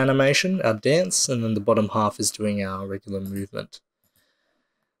playing one animation, our dance, and then the bottom half is doing our regular movement.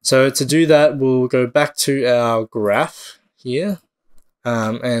 So to do that, we'll go back to our graph here.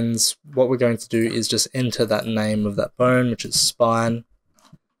 And what we're going to do is just enter that name of that bone, which is spine,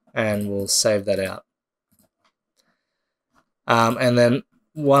 and we'll save that out. And then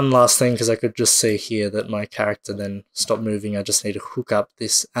one last thing, because I could just see here that my character then stopped moving, I just need to hook up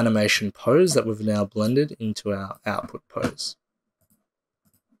this animation pose that we've now blended into our output pose.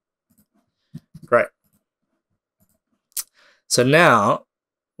 Great. So now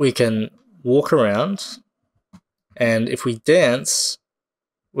we can walk around, and if we dance,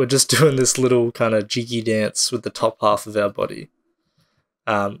 we're just doing this little kind of jiggy dance with the top half of our body.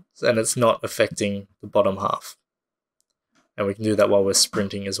 And it's not affecting the bottom half. And we can do that while we're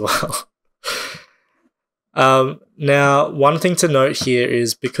sprinting as well. Now, one thing to note here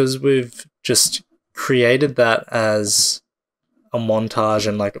is because we've just created that as a montage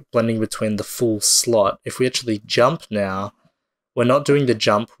and like blending between the full slot, if we actually jump now, we're not doing the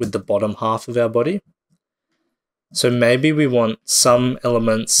jump with the bottom half of our body. So maybe we want some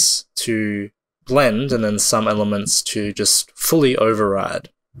elements to blend and then some elements to just fully override.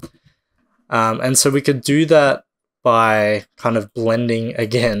 And so we could do that by kind of blending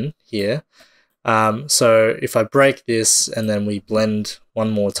again here. So if I break this and then we blend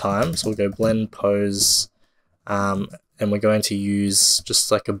one more time, so we'll go blend pose, and we're going to use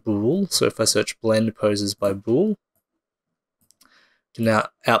just like a bool. So if I search blend poses by bool, you can now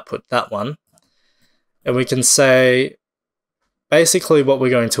output that one. And we can say, basically what we're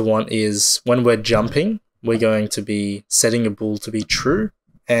going to want is when we're jumping, we're going to be setting a bool to be true.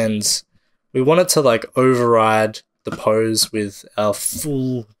 And we want it to like override the pose with our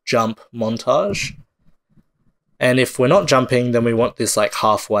full jump montage. And if we're not jumping, then we want this like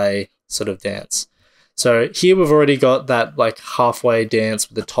halfway sort of dance. So here we've already got that like halfway dance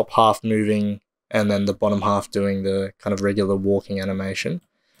with the top half moving and then the bottom half doing the kind of regular walking animation.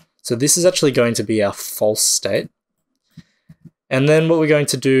 So this is actually going to be our false state. And then what we're going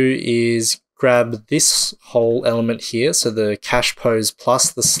to do is grab this whole element here, so the cache pose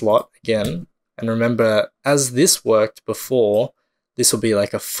plus the slot again. And remember, as this worked before, this will be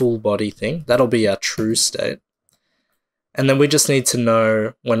like a full body thing. That'll be our true state. And then we just need to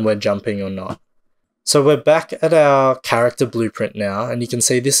know when we're jumping or not. So we're back at our character blueprint now, and you can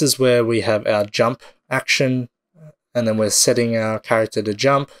see this is where we have our jump action, and then we're setting our character to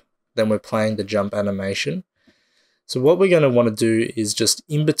jump. Then we're playing the jump animation. So what we're going to want to do is just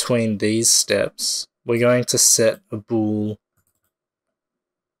in between these steps, we're going to set a bool,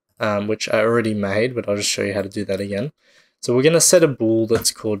 which I already made, but I'll just show you how to do that again. So we're going to set a bool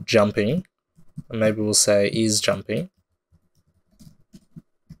that's called jumping, and maybe we'll say is jumping.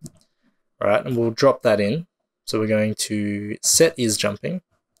 All right, and we'll drop that in. So we're going to set is jumping,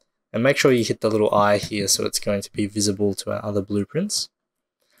 and make sure you hit the little eye here so it's going to be visible to our other blueprints.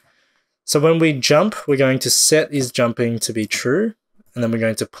 So when we jump, we're going to set is jumping to be true, and then we're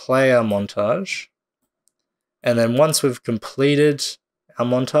going to play our montage. And then once we've completed our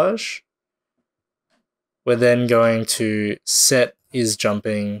montage, we're then going to set is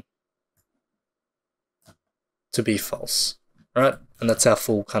jumping to be false, right? And that's our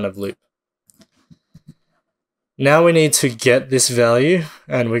full kind of loop. Now we need to get this value,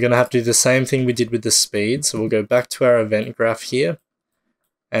 and we're going to have to do the same thing we did with the speed. So we'll go back to our event graph here,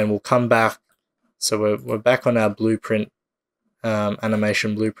 and we'll come back. So we're back on our blueprint,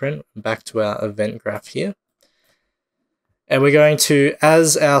 animation blueprint, back to our event graph here. And we're going to,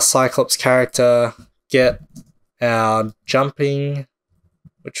 as our Cyclops character, get our jumping,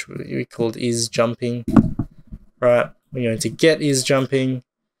 which we called is jumping, right? We're going to get is jumping,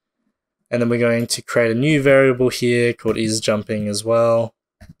 and then we're going to create a new variable here called is jumping as well.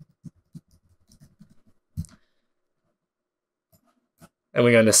 and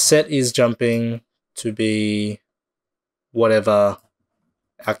we're going to set is jumping to be whatever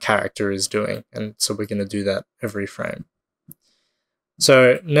our character is doing, and so we're going to do that every frame.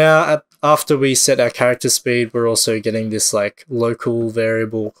 So now after we set our character speed, we're also getting this like local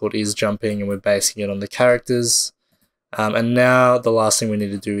variable called is jumping, and we're basing it on the characters. And now the last thing we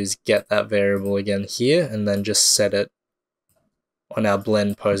need to do is get that variable again here, and then just set it on our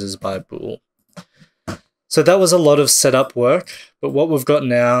blend poses by bool. So that was a lot of setup work, but what we've got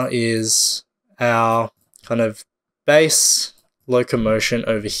now is our kind of base locomotion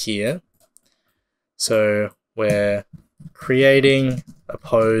over here. So we're creating a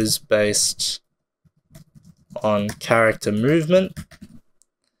pose based on character movement.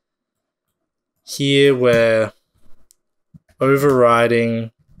 Here we're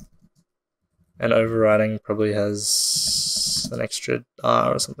overriding, and overriding probably has an extra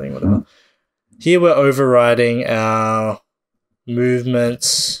R or something, whatever. Here we're overriding our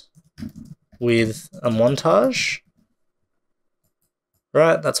movement with a montage.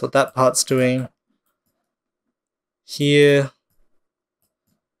 Right, that's what that part's doing. Here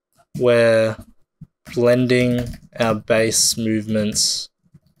we're blending our base movements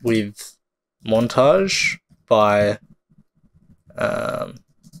with montage by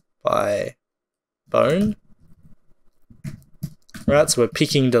bone. Right, so we're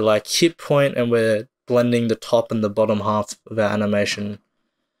picking the like hit point and we're blending the top and the bottom half of our animation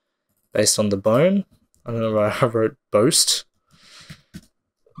based on the bone. I don't know why I wrote boast.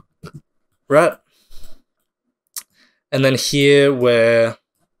 Right. And then here we're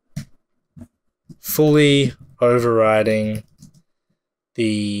fully overriding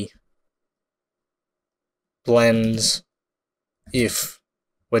the blend if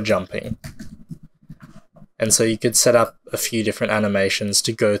we're jumping. And so you could set up a few different animations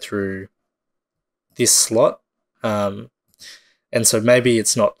to go through this slot. And so maybe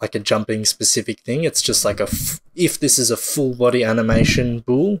it's not like a jumping specific thing. It's just like if this is a full body animation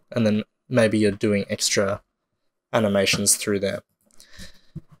bool, and then maybe you're doing extra animations through there.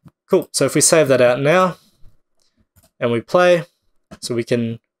 Cool. So if we save that out now and we play, so we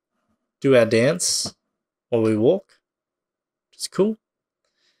can do our dance while we walk, which is cool.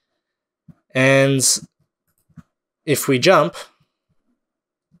 And if we jump,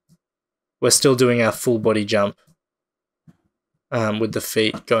 we're still doing our full body jump with the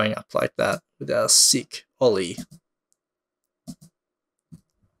feet going up like that with our sick ollie.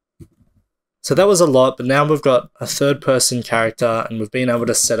 So that was a lot, but now we've got a third person character and we've been able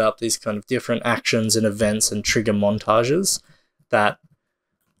to set up these kind of different actions and events and trigger montages that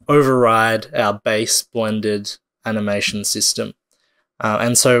override our base blended animation system.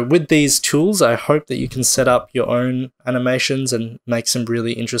 And so with these tools, I hope that you can set up your own animations and make some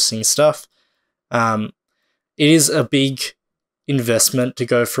really interesting stuff. It is a big investment to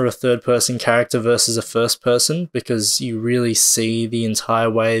go for a third-person character versus a first-person because you really see the entire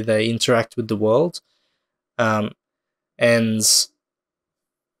way they interact with the world. And,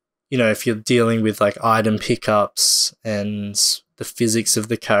 you know, if you're dealing with like item pickups and the physics of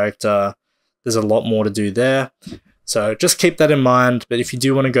the character, there's a lot more to do there. So just keep that in mind, but if you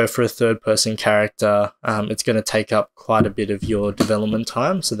do want to go for a third-person character, it's going to take up quite a bit of your development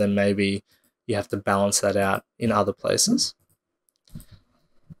time, so then maybe you have to balance that out in other places.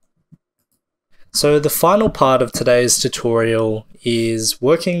 So the final part of today's tutorial is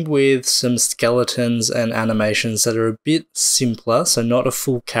working with some skeletons and animations that are a bit simpler, so not a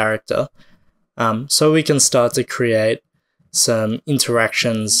full character, so we can start to create some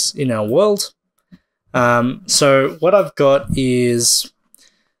interactions in our world. So what I've got is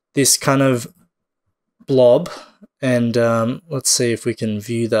this kind of blob, and let's see if we can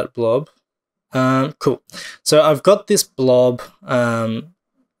view that blob. Cool. So I've got this blob,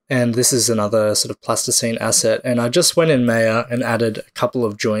 and this is another sort of plasticine asset, and I just went in Maya and added a couple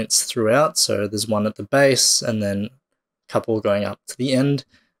of joints throughout. So there's one at the base and then a couple going up to the end.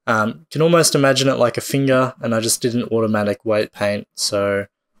 You can almost imagine it like a finger, and I just did an automatic weight paint, so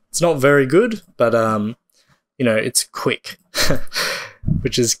it's not very good, but you know, it's quick,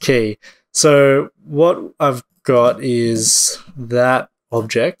 which is key. So what I've got is that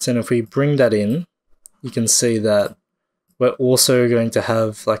object, and if we bring that in, you can see that we're also going to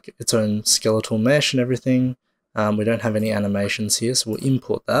have like its own skeletal mesh and everything. We don't have any animations here, so we'll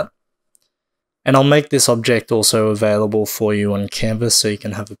import that. And I'll make this object also available for you on Canvas so you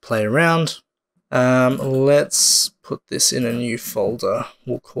can have a play around. Let's put this in a new folder.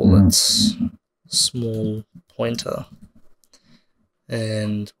 We'll call it small pointer.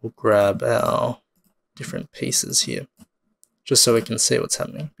 And we'll grab our different pieces here, just so we can see what's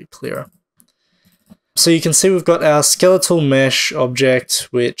happening, be clearer. So you can see we've got our skeletal mesh object,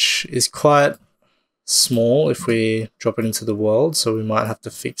 which is quite small if we drop it into the world, so we might have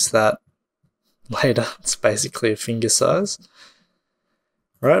to fix that later. It's basically a finger size.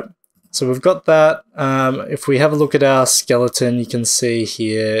 Right, so we've got that. If we have a look at our skeleton, you can see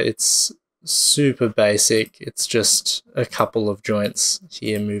here it's super basic. It's just a couple of joints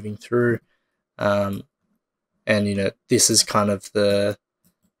here moving through. And you know, this is kind of the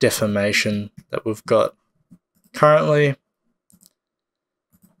deformation that we've got currently.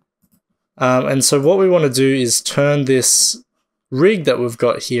 And so what we want to do is turn this rig that we've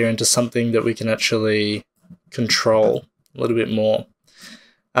got here into something that we can actually control a little bit more.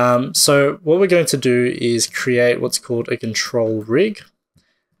 So what we're going to do is create what's called a control rig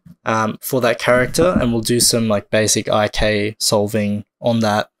for that character, and we'll do some like basic IK solving on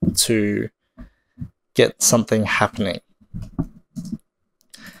that to get something happening.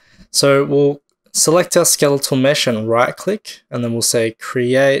 So we'll select our skeletal mesh and right click, and then we'll say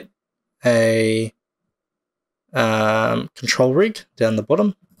create a control rig down the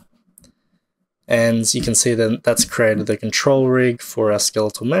bottom. And you can see that that's created the control rig for our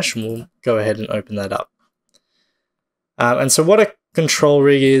skeletal mesh, and we'll go ahead and open that up. And so what a control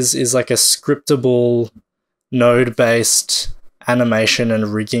rig is like a scriptable node-based animation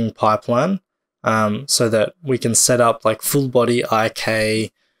and rigging pipeline, so that we can set up like full body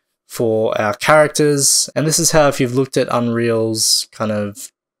IK for our characters. And this is how, if you've looked at Unreal's kind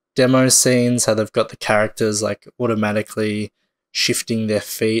of demo scenes, how they've got the characters like automatically shifting their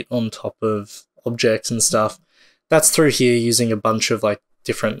feet on top of objects and stuff. That's through here using a bunch of like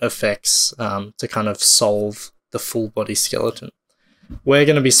different effects to kind of solve the full body skeleton. We're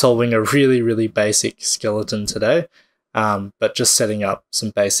going to be solving a really basic skeleton today, but just setting up some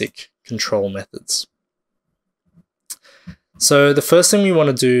basic control methods. So the first thing we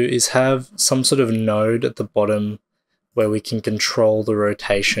want to do is have some sort of node at the bottom where we can control the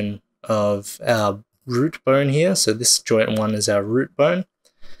rotation of our root bone here. So this joint one is our root bone.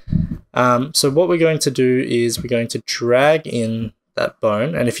 So what we're going to do is we're going to drag in that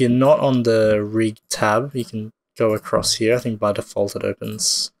bone, and if you're not on the rig tab, you can go across here. I think by default it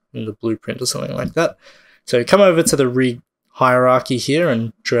opens in the blueprint or something like that. So come over to the rig hierarchy here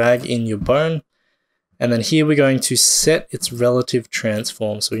and drag in your bone, and then here we're going to set its relative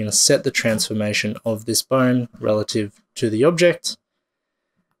transform. So we're going to set the transformation of this bone relative to the object.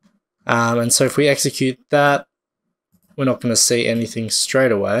 And so if we execute that, we're not going to see anything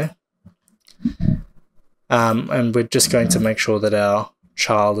straight away. And we're just going to make sure that our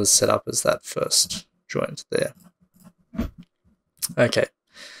child is set up as that first joint there. Okay,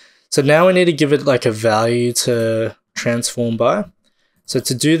 so now we need to give it like a value to transform by. So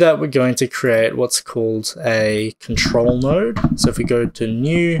to do that, we're going to create what's called a control node. So if we go to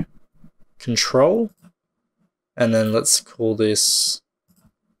new control, and then let's call this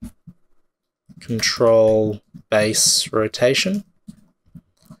control base rotation.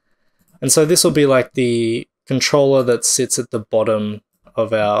 And so this will be like the controller that sits at the bottom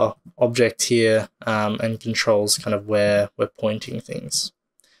of our object here and controls kind of where we're pointing things.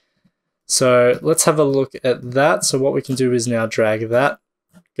 So let's have a look at that. So what we can do is now drag that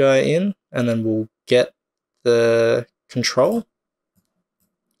guy in, and then we'll get the control.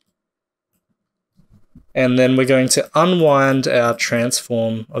 And then we're going to unwind our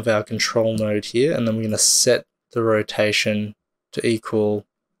transform of our control node here, and then we're going to set the rotation to equal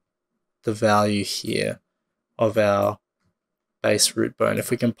the value here of our base root bone.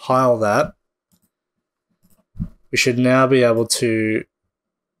 If we compile that, we should now be able to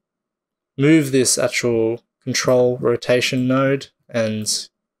move this actual control rotation node and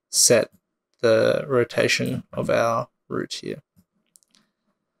set the rotation of our root here.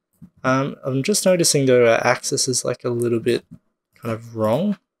 I'm just noticing though our axis is like a little bit kind of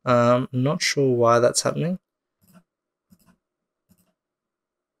wrong. I'm not sure why that's happening.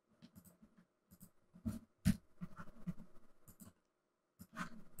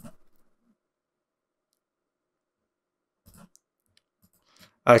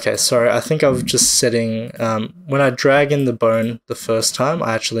 Okay, sorry, I think I was just setting, when I drag in the bone the first time,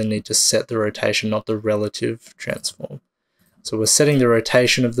 I actually need to set the rotation, not the relative transform. So we're setting the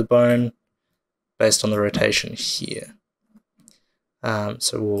rotation of the bone based on the rotation here.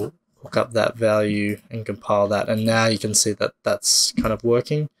 So we'll look up that value and compile that, and now you can see that that's kind of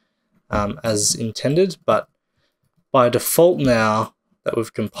working as intended, but by default now that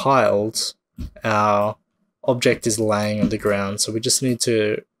we've compiled, our object is laying on the ground, so we just need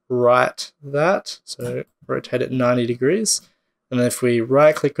to right that, so rotate it 90 degrees, and then if we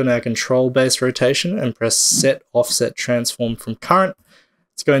right click on our control base rotation and press set offset transform from current,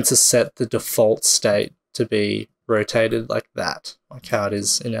 it's it's going to set the default state to be rotated like that, like how it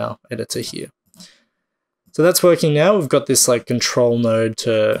is in our editor here. So that's working now. We've got this like control node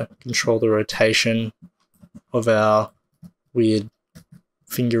to control the rotation of our weird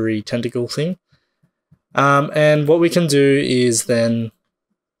fingery tentacle thing. And what we can do is then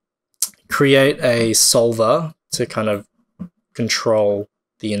create a solver to kind of control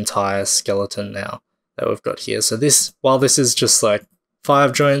the entire skeleton now that we've got here. So this, while this is just like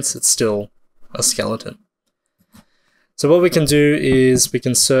 5 joints, it's still a skeleton. So what we can do is we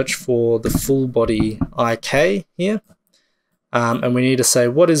can search for the full body IK here. And we need to say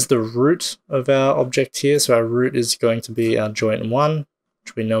what is the root of our object here. So our root is going to be our joint 1,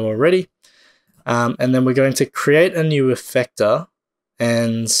 which we know already. And then we're going to create a new effector,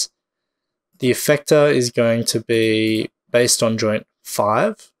 and the effector is going to be based on joint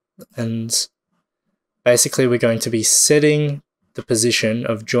 5, and basically we're going to be setting the position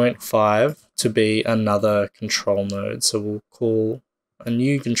of joint 5 to be another control node. So we'll call a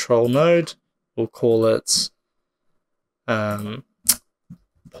new control node, we'll call it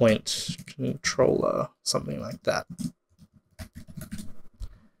point controller, something like that.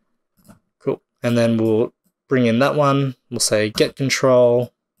 Cool. And then we'll bring in that one, we'll say get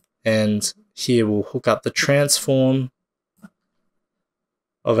control, and here we'll hook up the transform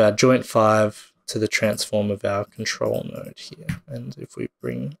of our joint 5 to the transform of our control node here. And if we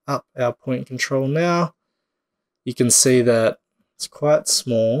bring up our point control now, you can see that it's quite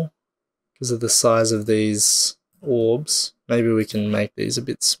small because of the size of these orbs. Maybe we can make these a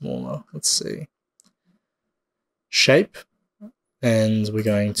bit smaller. Let's see. Shape. And we're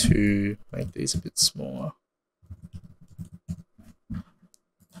going to make these a bit smaller.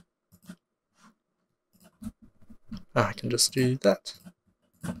 I can just do that.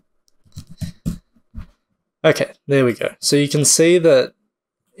 Okay, there we go. So you can see that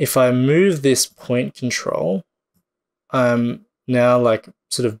if I move this point control, I'm now like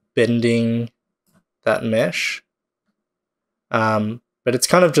sort of bending that mesh. But it's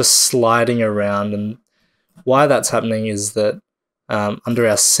kind of just sliding around, and why that's happening is that under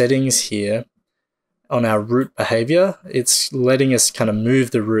our settings here, on our root behavior, it's letting us kind of move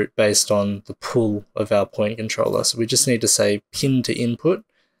the root based on the pull of our point controller. So we just need to say pin to input,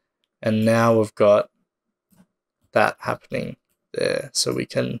 and now we've got that happening there. So we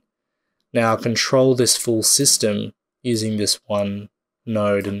can now control this full system using this one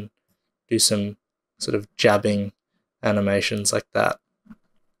node and do some sort of jabbing animations like that.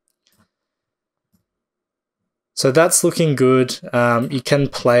 So that's looking good. You can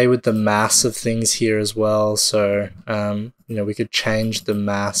play with the mass of things here as well. So, you know, we could change the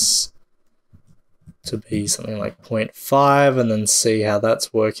mass to be something like 0.5 and then see how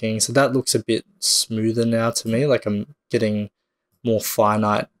that's working. So that looks a bit smoother now to me, like I'm getting more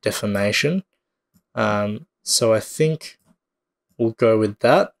finite deformation. So I think we'll go with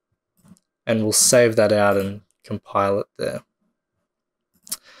that, and we'll save that out and compile it there.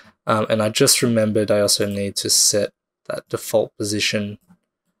 And I just remembered I also need to set that default position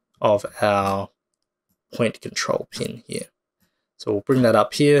of our point control pin here. So we'll bring that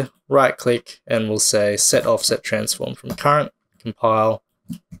up here, right click, and we'll say set offset transform from current, compile.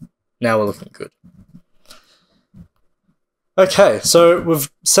 Now we're looking good. Okay, so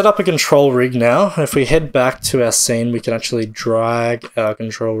we've set up a control rig now. If we head back to our scene, we can actually drag our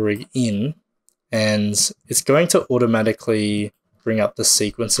control rig in, and it's going to automatically bring up the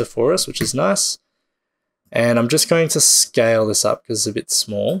sequencer for us, which is nice. And I'm just going to scale this up because it's a bit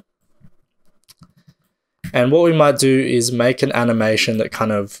small. And what we might do is make an animation that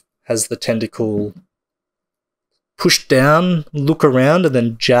kind of has the tentacle push down, look around, and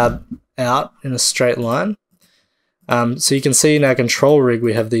then jab out in a straight line. So you can see in our control rig,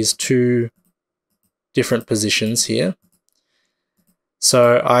 we have these 2 different positions here.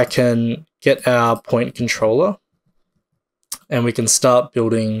 So I can get our point controller, and we can start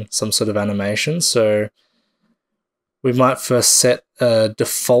building some sort of animation. So we might first set a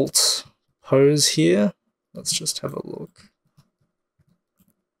default pose here. Let's just have a look.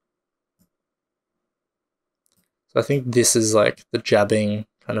 So I think this is like the jabbing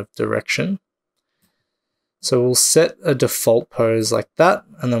kind of direction. So we'll set a default pose like that,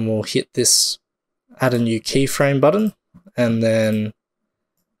 and then we'll hit this add a new keyframe button, and then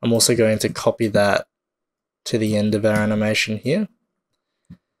I'm also going to copy that to the end of our animation here.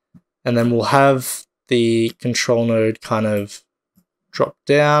 And then we'll have the control node kind of drop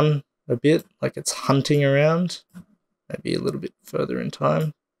down a bit, like it's hunting around, maybe a little bit further in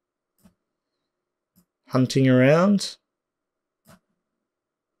time. Hunting around,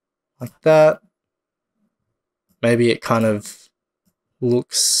 like that. Maybe it kind of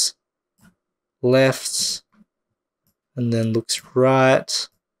looks left, and then looks right,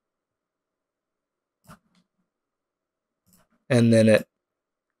 and then it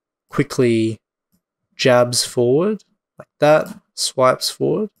quickly jabs forward like that, swipes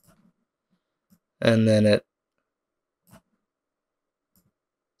forward, and then it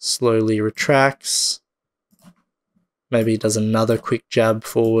slowly retracts, maybe does another quick jab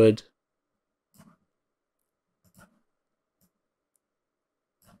forward,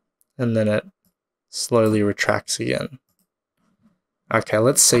 and then it slowly retracts again. Okay,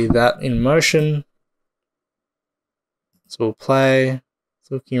 let's see that in motion. So we'll play,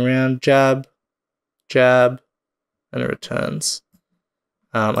 looking around, jab, jab, and it returns.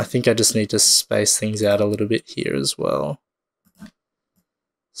 I think I just need to space things out a little bit here as well.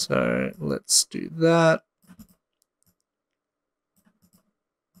 So let's do that.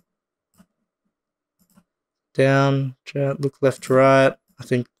 Down, jab, look left to right. I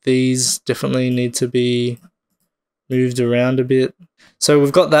think these definitely need to be moved around a bit. So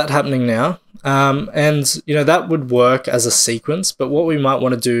we've got that happening now. And you know, that would work as a sequence, but what we might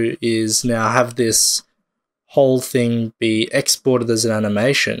want to do is now have this whole thing be exported as an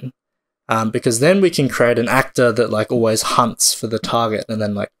animation, because then we can create an actor that like always hunts for the target and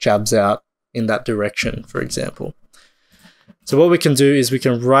then like jabs out in that direction, for example. So what we can do is we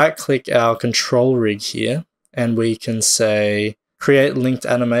can right click our control rig here and we can say create linked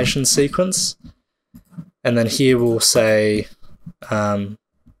animation sequence, and then here we'll say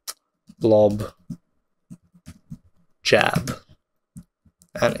blob jab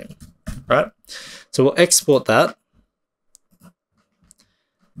anim, right? So we'll export that.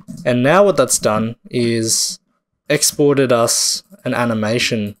 And now what that's done is exported us an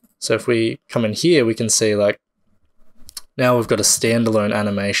animation. So if we come in here, we can see like now we've got a standalone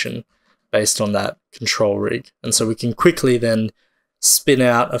animation based on that control rig. And so we can quickly then spin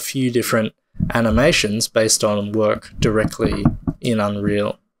out a few different animations based on work directly in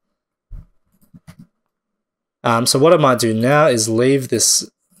Unreal. So what I might do now is leave this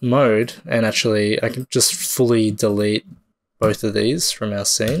mode, and actually I can just fully delete both of these from our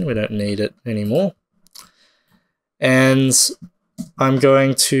scene. We don't need it anymore. And I'm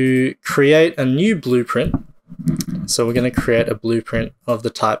going to create a new blueprint. So we're going to create a blueprint of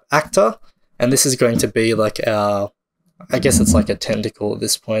the type actor, and this is going to be like our, I guess it's like a tentacle at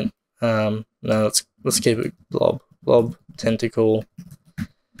this point. No, let's keep it blob tentacle.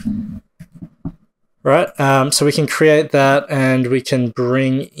 Right, so we can create that, and we can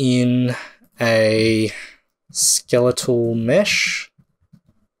bring in a skeletal mesh.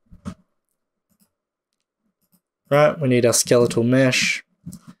 Right, we need our skeletal mesh.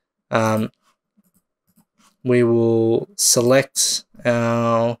 We will select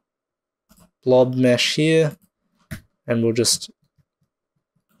our blob mesh here, and we'll just,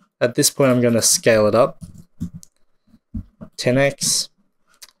 at this point I'm going to scale it up 10x.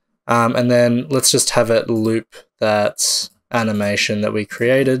 And then let's just have it loop that animation that we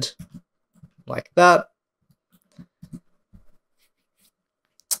created like that.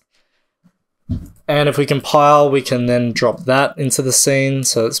 And if we compile, we can then drop that into the scene.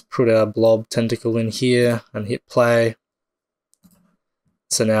 So let's put our blob tentacle in here and hit play.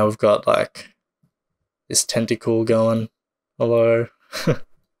 So now we've got like this tentacle going. Hello.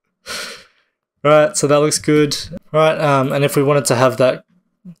 Right, so that looks good. Right, and if we wanted to have that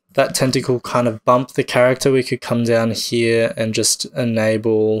tentacle kind of bump the character, we could come down here and just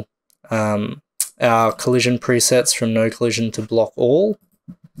enable our collision presets from no collision to block all.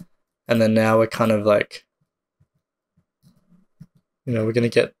 And then now we're kind of like, you know, we're going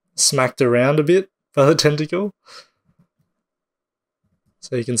to get smacked around a bit by the tentacle.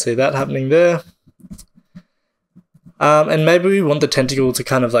 So you can see that happening there. And maybe we want the tentacle to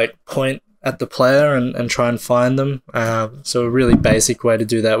kind of like point at the player and try and find them. So a really basic way to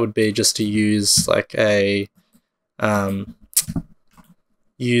do that would be just to use like a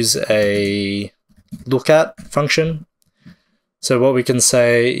look at function. So what we can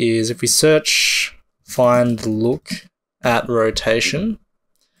say is if we search find look at rotation,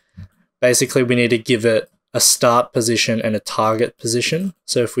 basically we need to give it a start position and a target position.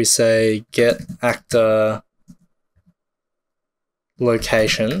 So if we say get actor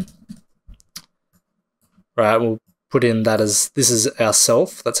location, right, we'll put in that as, this is our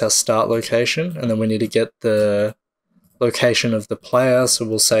self, that's our start location, and then we need to get the location of the player, so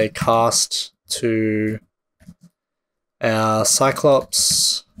we'll say cast to our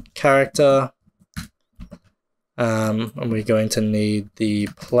Cyclops character, and we're going to need the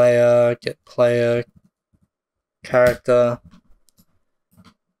player, get player character,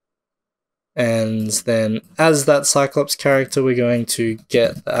 And then as that Cyclops character, we're going to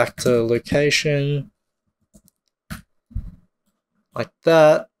get the actor location like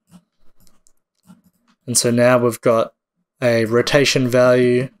that. And so now we've got a rotation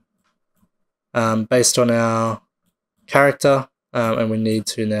value based on our character, and we need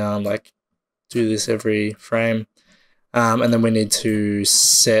to now like do this every frame. And then we need to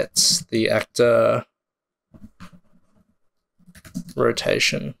set the actor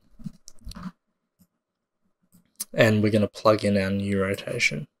rotation. And we're going to plug in our new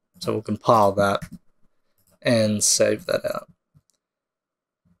rotation. So we'll compile that and save that out.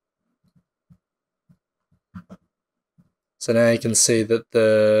 So now you can see that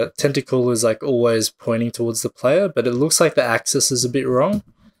the tentacle is like always pointing towards the player, but it looks like the axis is a bit wrong.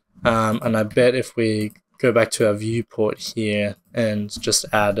 And I bet if we go back to our viewport here and just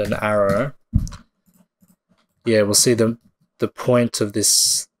add an arrow, yeah, we'll see the point of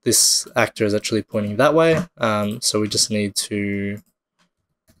this actor is actually pointing that way. So we just need to,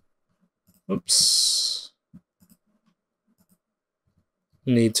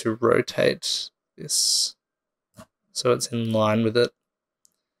 need to rotate this so it's in line with it.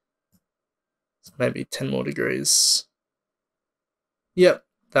 So maybe 10 more degrees. Yep,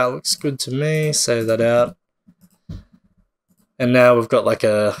 that looks good to me. Save that out. And now we've got like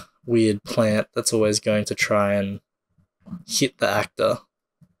a weird plant that's always going to try and hit the actor.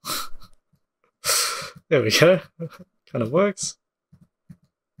 There we go. Kind of works.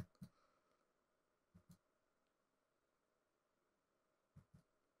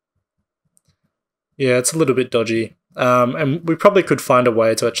 Yeah, it's a little bit dodgy. And we probably could find a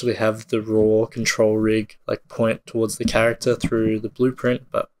way to actually have the raw control rig like point towards the character through the blueprint,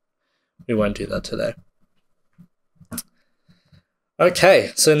 but we won't do that today.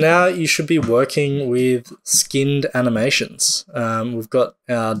 Okay, so now you should be working with skinned animations. We've got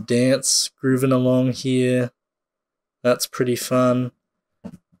our dance grooving along here. That's pretty fun.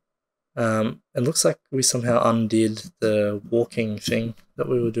 It looks like we somehow undid the walking thing that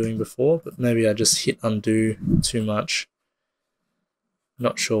we were doing before, but maybe I just hit undo too much.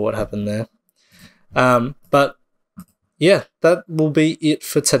 Not sure what happened there. But yeah, that will be it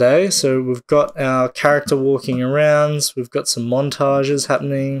for today. So we've got our character walking around. We've got some montages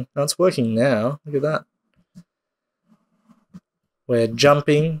happening. Oh, it's working now. Look at that. We're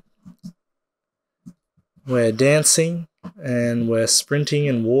jumping. We're dancing. And we're sprinting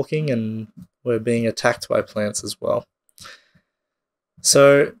and walking, and we're being attacked by plants as well.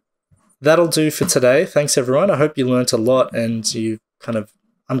 So that'll do for today. Thanks everyone. I hope you learnt a lot and you kind of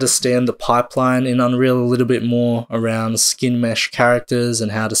understand the pipeline in Unreal a little bit more around skin mesh characters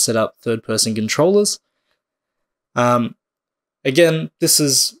and how to set up third-person controllers. Again, this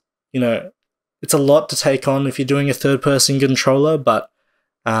is, it's a lot to take on if you're doing a third-person controller, but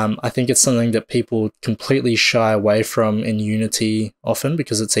I think it's something that people completely shy away from in Unity often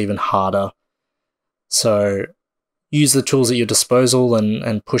because it's even harder. So use the tools at your disposal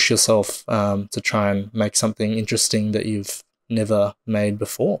and push yourself to try and make something interesting that you've never made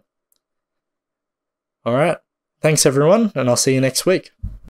before. All right. Thanks everyone, and I'll see you next week.